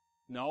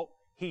 No,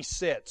 he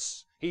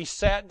sits. He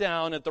sat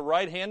down at the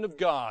right hand of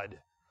God.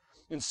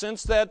 And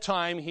since that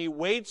time, he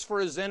waits for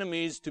his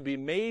enemies to be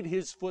made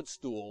his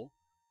footstool,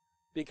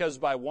 because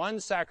by one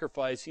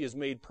sacrifice he has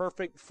made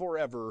perfect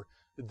forever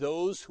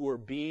those who are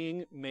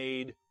being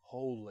made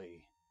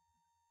holy.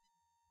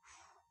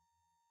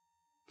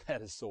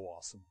 That is so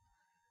awesome.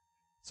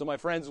 So my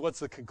friends, what's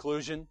the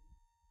conclusion?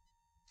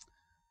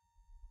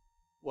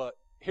 Well,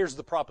 here's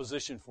the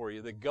proposition for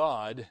you, that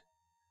God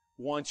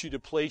wants you to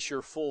place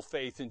your full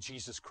faith in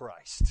Jesus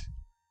Christ.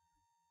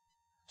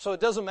 So it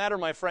doesn't matter,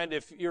 my friend,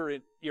 if you're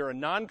a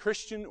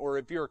non-Christian or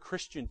if you're a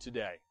Christian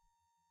today.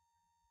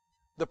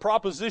 The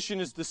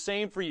proposition is the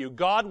same for you.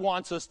 God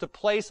wants us to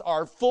place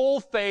our full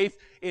faith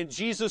in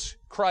Jesus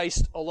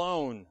Christ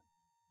alone.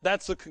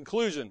 That's the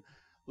conclusion.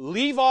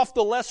 Leave off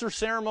the lesser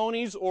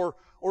ceremonies or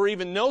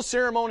even no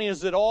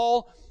ceremonies at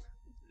all.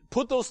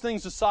 Put those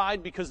things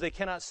aside because they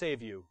cannot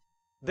save you.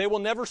 They will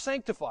never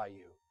sanctify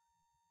you.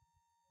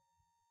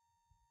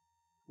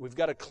 We've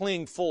got to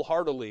cling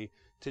full-heartedly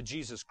to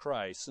Jesus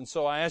Christ. And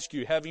so I ask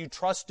you, have you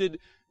trusted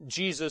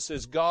Jesus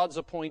as God's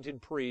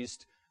appointed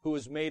priest who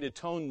has made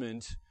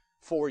atonement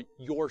for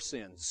your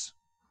sins?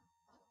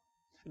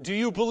 Do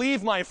you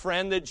believe, my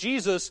friend, that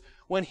Jesus,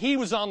 when he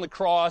was on the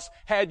cross,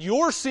 had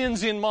your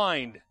sins in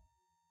mind?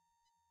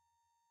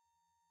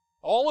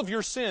 All of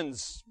your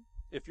sins,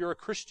 if you're a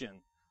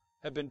Christian,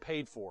 have been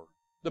paid for.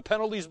 The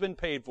penalty's been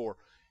paid for.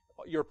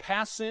 Your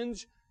past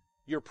sins,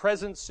 your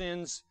present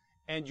sins,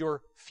 and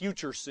your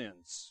future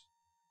sins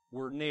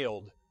were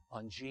nailed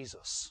on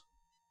Jesus,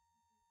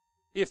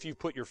 if you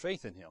put your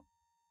faith in him.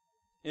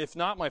 If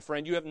not, my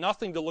friend, you have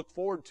nothing to look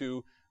forward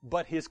to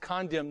but his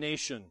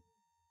condemnation.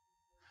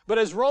 But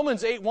as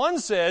Romans 8:1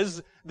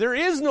 says, there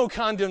is no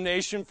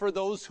condemnation for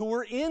those who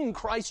are in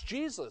Christ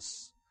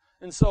Jesus.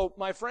 And so,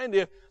 my friend,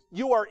 if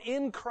you are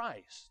in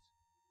Christ,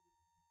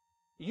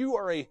 you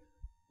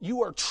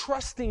are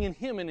trusting in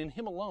him and in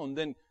him alone,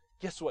 then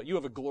guess what? You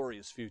have a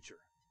glorious future.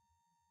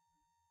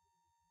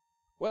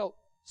 Well,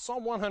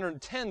 Psalm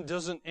 110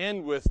 doesn't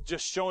end with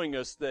just showing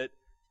us that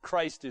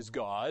Christ is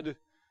God,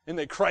 and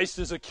that Christ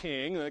is a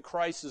king, and that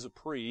Christ is a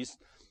priest.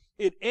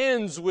 It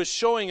ends with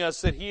showing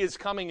us that he is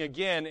coming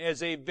again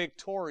as a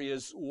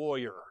victorious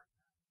warrior.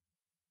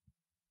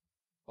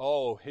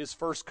 Oh, his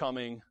first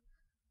coming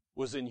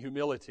was in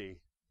humility.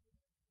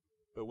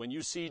 But when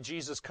you see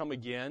Jesus come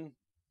again,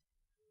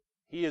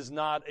 he is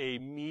not a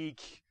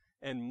meek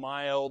and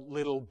mild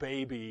little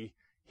baby.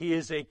 He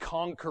is a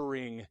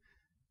conquering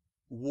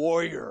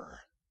warrior.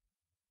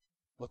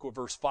 Look what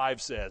verse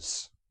 5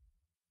 says.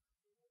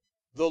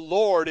 The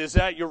Lord is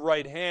at your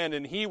right hand,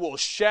 and he will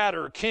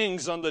shatter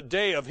kings on the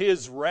day of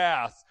his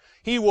wrath.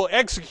 He will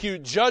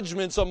execute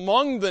judgments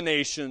among the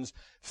nations,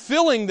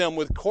 filling them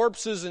with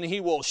corpses, and he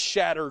will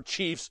shatter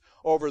chiefs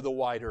over the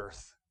wide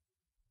earth.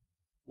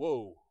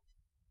 Whoa.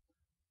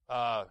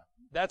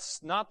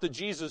 That's not the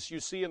Jesus you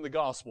see in the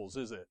Gospels,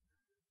 is it?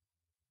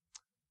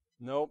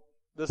 Nope.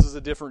 This is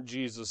a different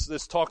Jesus.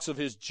 This talks of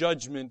his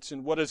judgment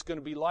and what it's going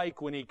to be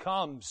like when he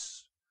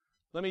comes.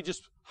 Let me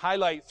just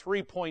highlight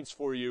 3 points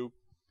for you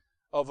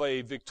of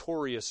a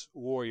victorious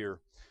warrior.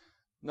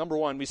 Number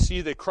one, we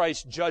see that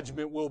Christ's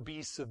judgment will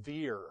be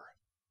severe.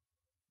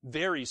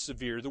 Very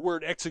severe. The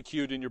word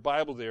execute in your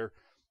Bible there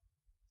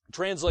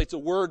translates a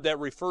word that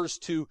refers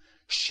to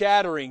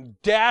shattering,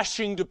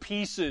 dashing to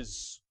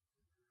pieces.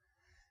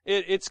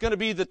 It's going to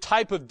be the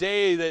type of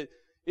day that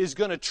is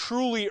going to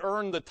truly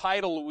earn the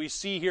title we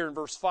see here in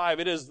verse 5.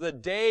 It is the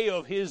day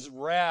of his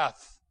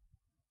wrath.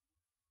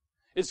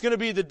 It's going to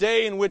be the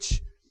day in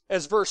which,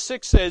 as verse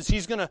 6 says,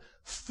 he's going to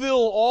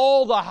fill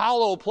all the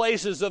hollow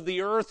places of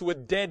the earth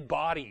with dead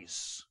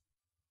bodies.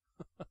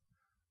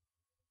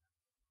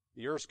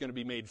 The earth's going to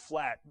be made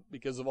flat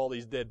because of all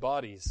these dead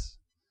bodies.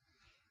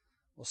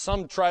 Well,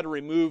 some try to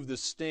remove the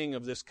sting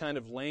of this kind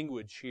of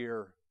language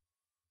here.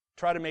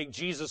 Try to make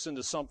Jesus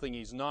into something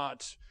he's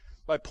not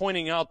by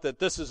pointing out that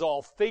this is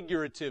all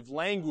figurative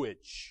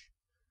language.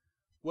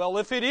 Well,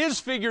 if it is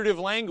figurative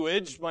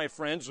language, my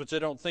friends, which I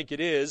don't think it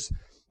is,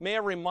 may I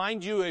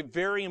remind you a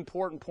very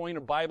important point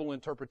of Bible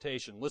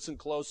interpretation. Listen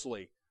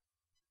closely.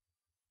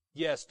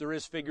 Yes, there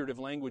is figurative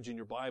language in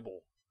your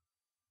Bible.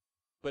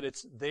 but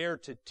it's there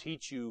to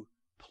teach you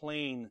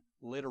plain,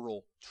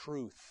 literal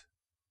truth.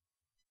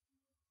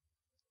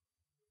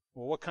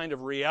 Well, what kind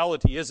of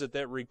reality is it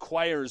that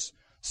requires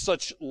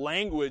such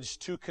language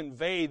to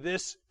convey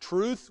this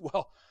truth?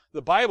 Well,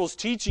 the Bible's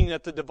teaching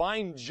that the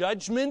divine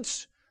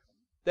judgment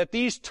that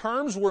these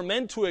terms were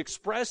meant to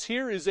express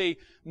here is a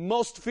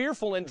most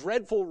fearful and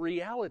dreadful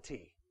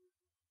reality.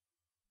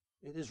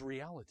 It is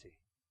reality.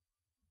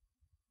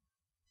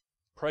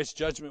 Christ's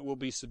judgment will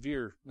be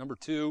severe. Number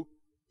 2,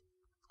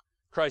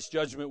 Christ's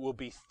judgment will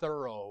be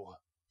thorough.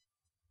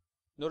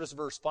 Notice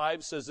verse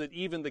 5 says that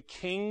even the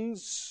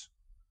kings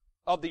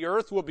of the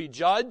earth will be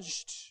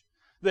judged.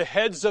 The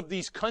heads of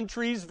these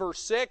countries,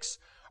 verse 6,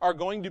 are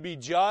going to be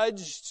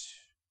judged.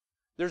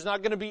 There's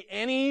not going to be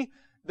any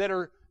that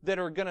are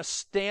going to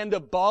stand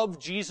above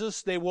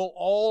Jesus. They will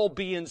all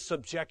be in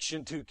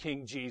subjection to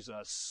King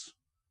Jesus.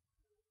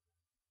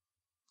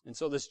 And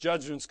so this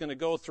judgment's going to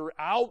go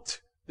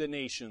throughout the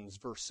nations,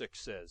 verse 6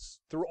 says.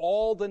 Through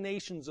all the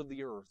nations of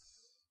the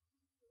earth.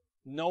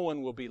 No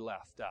one will be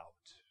left out.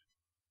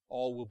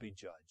 All will be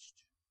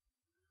judged.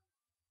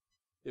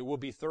 It will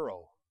be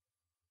thorough.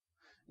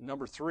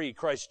 Number 3,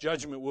 Christ's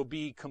judgment will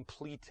be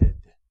completed.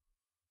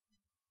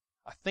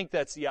 I think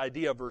that's the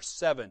idea of verse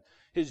 7.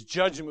 His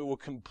judgment will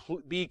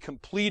be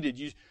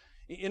completed.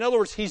 In other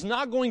words, He's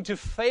not going to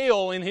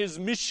fail in His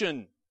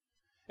mission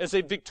as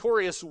a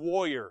victorious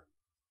warrior.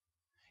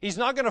 He's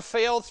not going to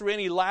fail through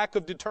any lack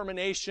of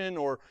determination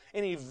or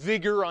any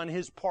vigor on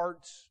His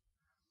part.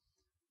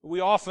 We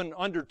often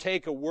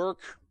undertake a work.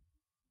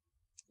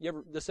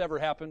 This ever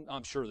happen?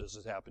 I'm sure this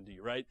has happened to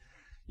you, right?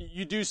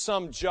 You do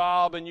some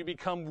job and you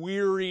become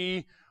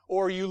weary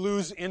or you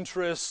lose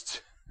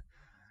interest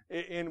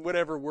in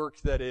whatever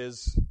work that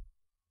is.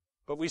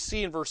 But we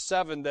see in verse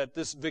 7 that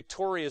this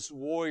victorious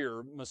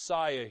warrior,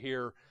 Messiah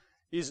here,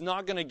 is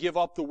not going to give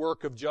up the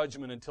work of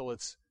judgment until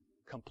it's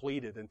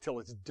completed, until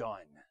it's done.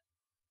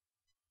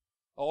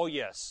 Oh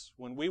yes,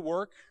 when we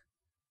work,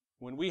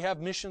 when we have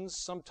missions,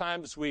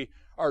 sometimes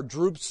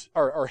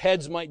our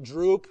heads might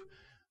droop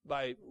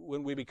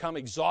when we become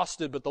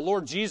exhausted, but the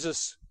Lord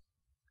Jesus,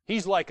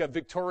 He's like a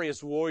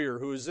victorious warrior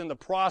who is in the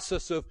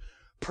process of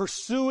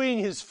pursuing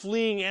His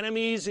fleeing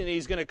enemies, and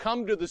He's going to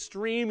come to the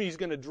stream, He's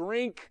going to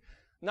drink,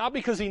 not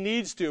because He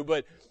needs to,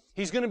 but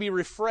He's going to be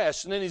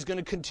refreshed, and then He's going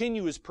to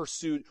continue His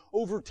pursuit,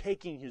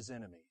 overtaking His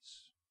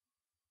enemies.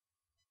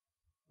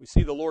 We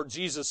see the Lord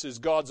Jesus is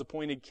God's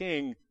appointed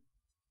King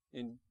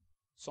in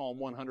Psalm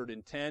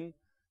 110.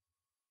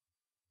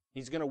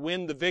 He's going to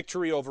win the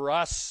victory over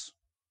us,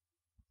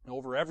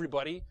 over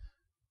everybody.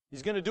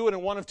 He's going to do it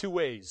in one of 2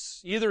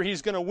 ways. Either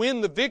He's going to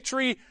win the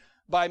victory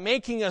by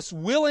making us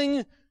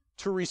willing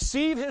to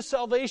receive His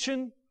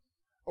salvation,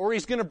 or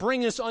He's going to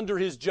bring us under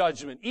His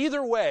judgment.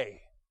 Either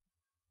way,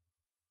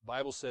 the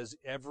Bible says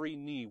every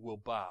knee will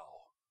bow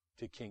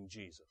to King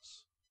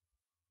Jesus.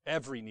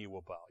 Every knee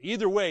will bow.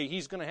 Either way,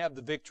 He's going to have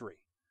the victory.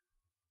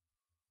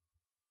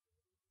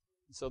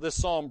 So this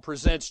psalm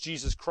presents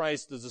Jesus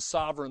Christ as the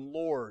sovereign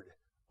Lord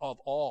of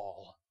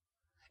all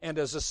and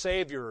as a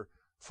Savior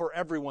for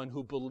everyone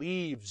who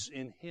believes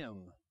in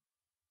Him.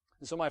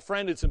 And so, my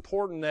friend, it's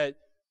important that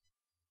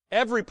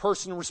every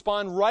person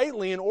respond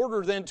rightly in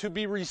order then to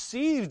be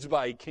received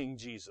by King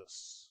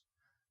Jesus.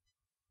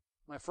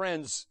 My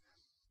friends,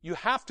 you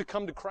have to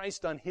come to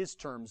Christ on His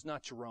terms,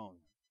 not your own.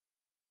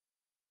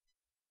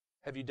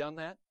 Have you done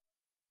that?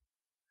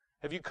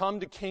 Have you come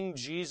to King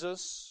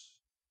Jesus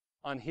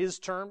on His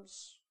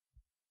terms?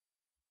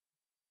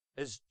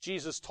 As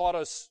Jesus taught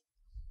us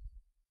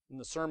in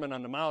the Sermon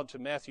on the Mount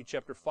in Matthew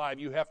chapter 5,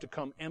 you have to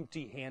come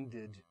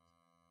empty-handed,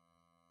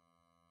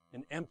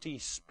 an empty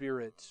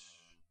spirit,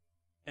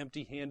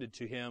 empty-handed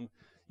to Him.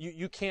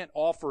 You can't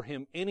offer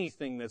Him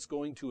anything that's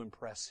going to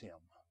impress Him.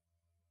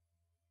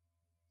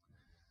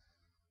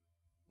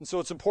 And so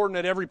it's important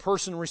that every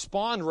person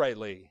respond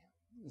rightly.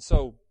 And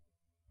so,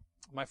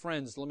 my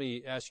friends, let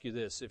me ask you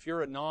this. If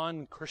you're a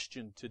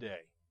non-Christian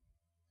today,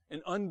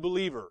 an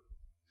unbeliever,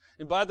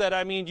 and by that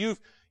I mean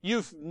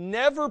you've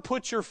never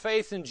put your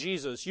faith in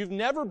Jesus, you've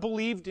never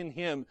believed in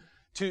Him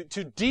to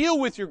deal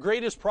with your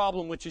greatest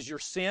problem, which is your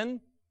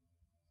sin,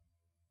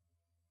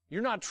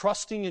 you're not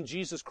trusting in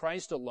Jesus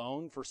Christ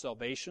alone for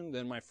salvation,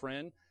 then, my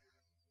friend,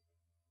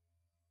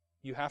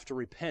 you have to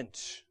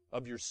repent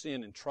of your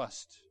sin and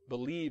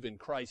believe in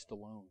Christ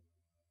alone.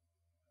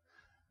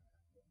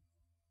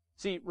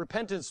 See,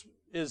 repentance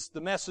is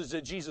the message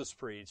that Jesus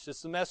preached.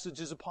 It's the message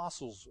His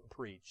apostles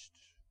preached.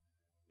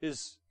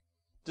 His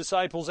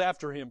disciples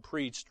after Him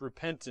preached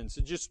repentance.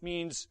 It just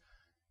means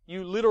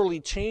you literally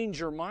change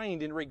your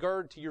mind in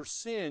regard to your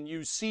sin.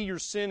 You see your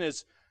sin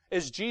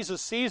as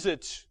Jesus sees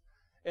it.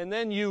 And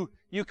then you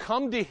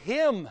come to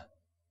Him.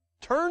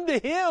 Turn to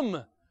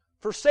Him,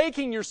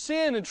 forsaking your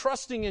sin and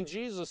trusting in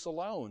Jesus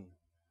alone.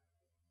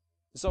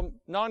 Some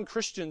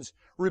non-Christians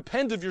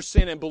repent of your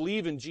sin and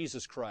believe in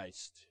Jesus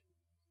Christ.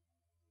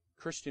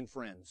 Christian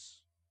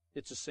friends,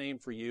 it's the same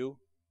for you.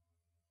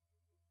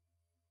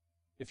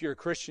 If you're a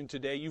Christian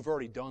today, you've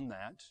already done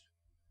that.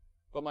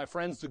 But my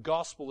friends, the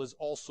gospel is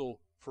also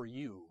for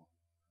you.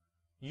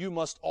 you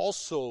must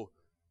also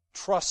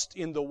trust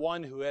in the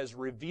one who has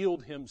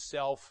revealed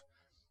himself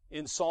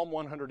in Psalm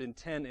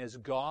 110 as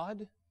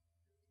God,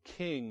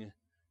 King,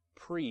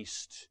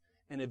 priest,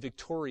 and a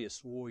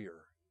victorious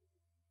warrior.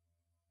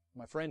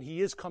 My friend,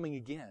 he is coming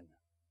again.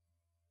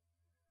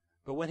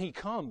 But when he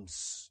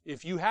comes,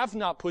 if you have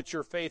not put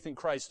your faith in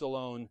Christ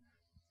alone,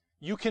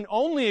 you can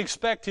only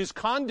expect his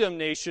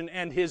condemnation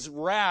and his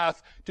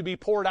wrath to be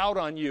poured out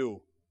on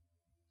you.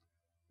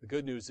 The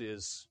good news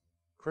is,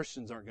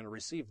 Christians aren't going to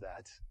receive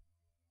that.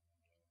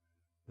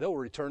 They'll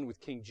return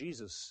with King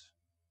Jesus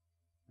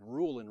and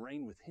rule and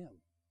reign with him.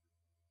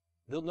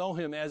 They'll know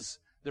him as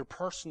their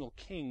personal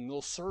king.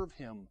 They'll serve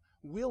him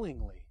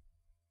willingly.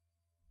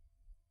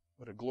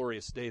 What a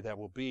glorious day that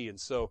will be. And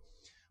so,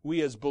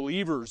 we as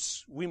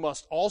believers, we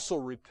must also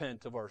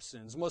repent of our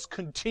sins, must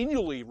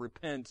continually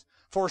repent,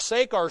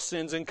 forsake our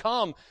sins, and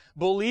come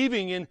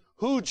believing in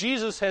who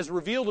Jesus has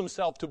revealed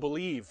himself to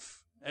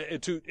believe,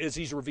 as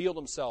he's revealed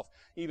himself,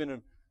 even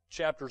in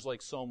chapters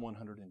like Psalm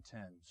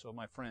 110. So,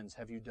 my friends,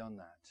 have you done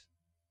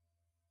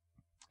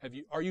that?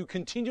 Are you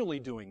continually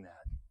doing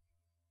that?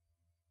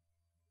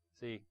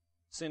 See,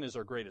 sin is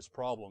our greatest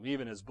problem,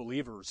 even as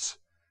believers.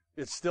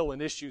 It's still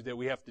an issue that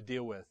we have to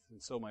deal with.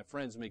 And so, my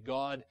friends, may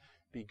God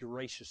be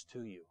gracious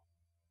to you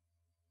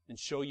and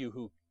show you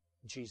who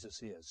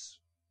Jesus is,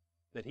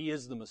 that he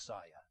is the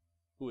Messiah,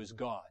 who is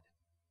God,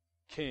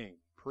 King,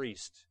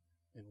 priest,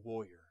 and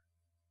warrior.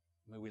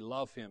 May we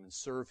love him and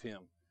serve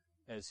him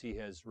as he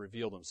has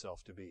revealed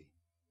himself to be.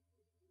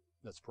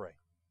 Let's pray.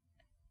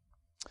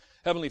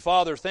 Heavenly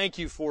Father, thank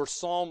you for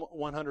Psalm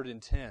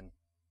 110.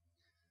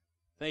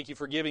 Thank you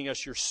for giving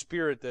us your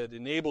Spirit that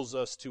enables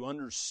us to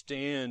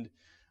understand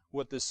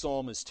what this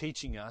psalm is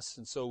teaching us.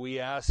 And so we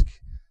ask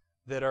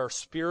that our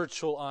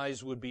spiritual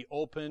eyes would be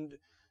opened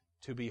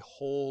to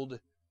behold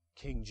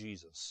King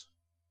Jesus,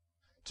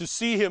 to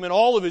see him in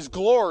all of his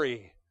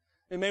glory.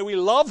 And may we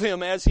love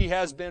him as he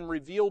has been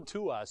revealed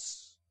to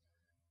us.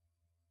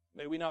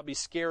 May we not be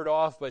scared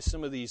off by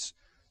some of these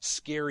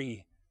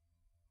scary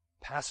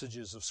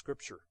passages of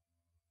Scripture,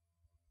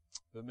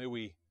 but may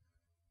we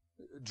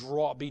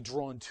be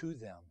drawn to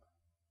them.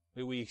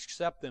 May we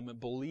accept them and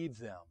believe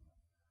them.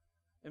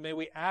 And may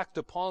we act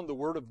upon the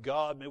Word of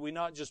God. May we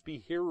not just be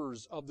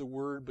hearers of the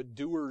Word, but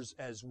doers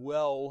as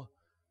well.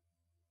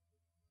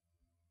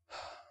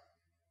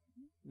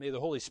 May the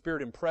Holy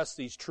Spirit impress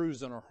these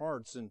truths on our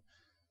hearts, and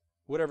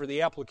whatever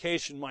the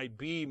application might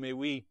be, may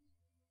we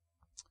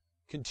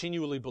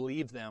continually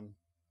believe them.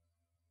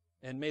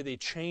 And may they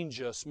change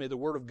us. May the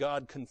Word of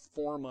God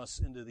conform us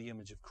into the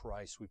image of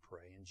Christ, we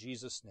pray. In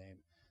Jesus' name,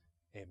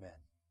 amen.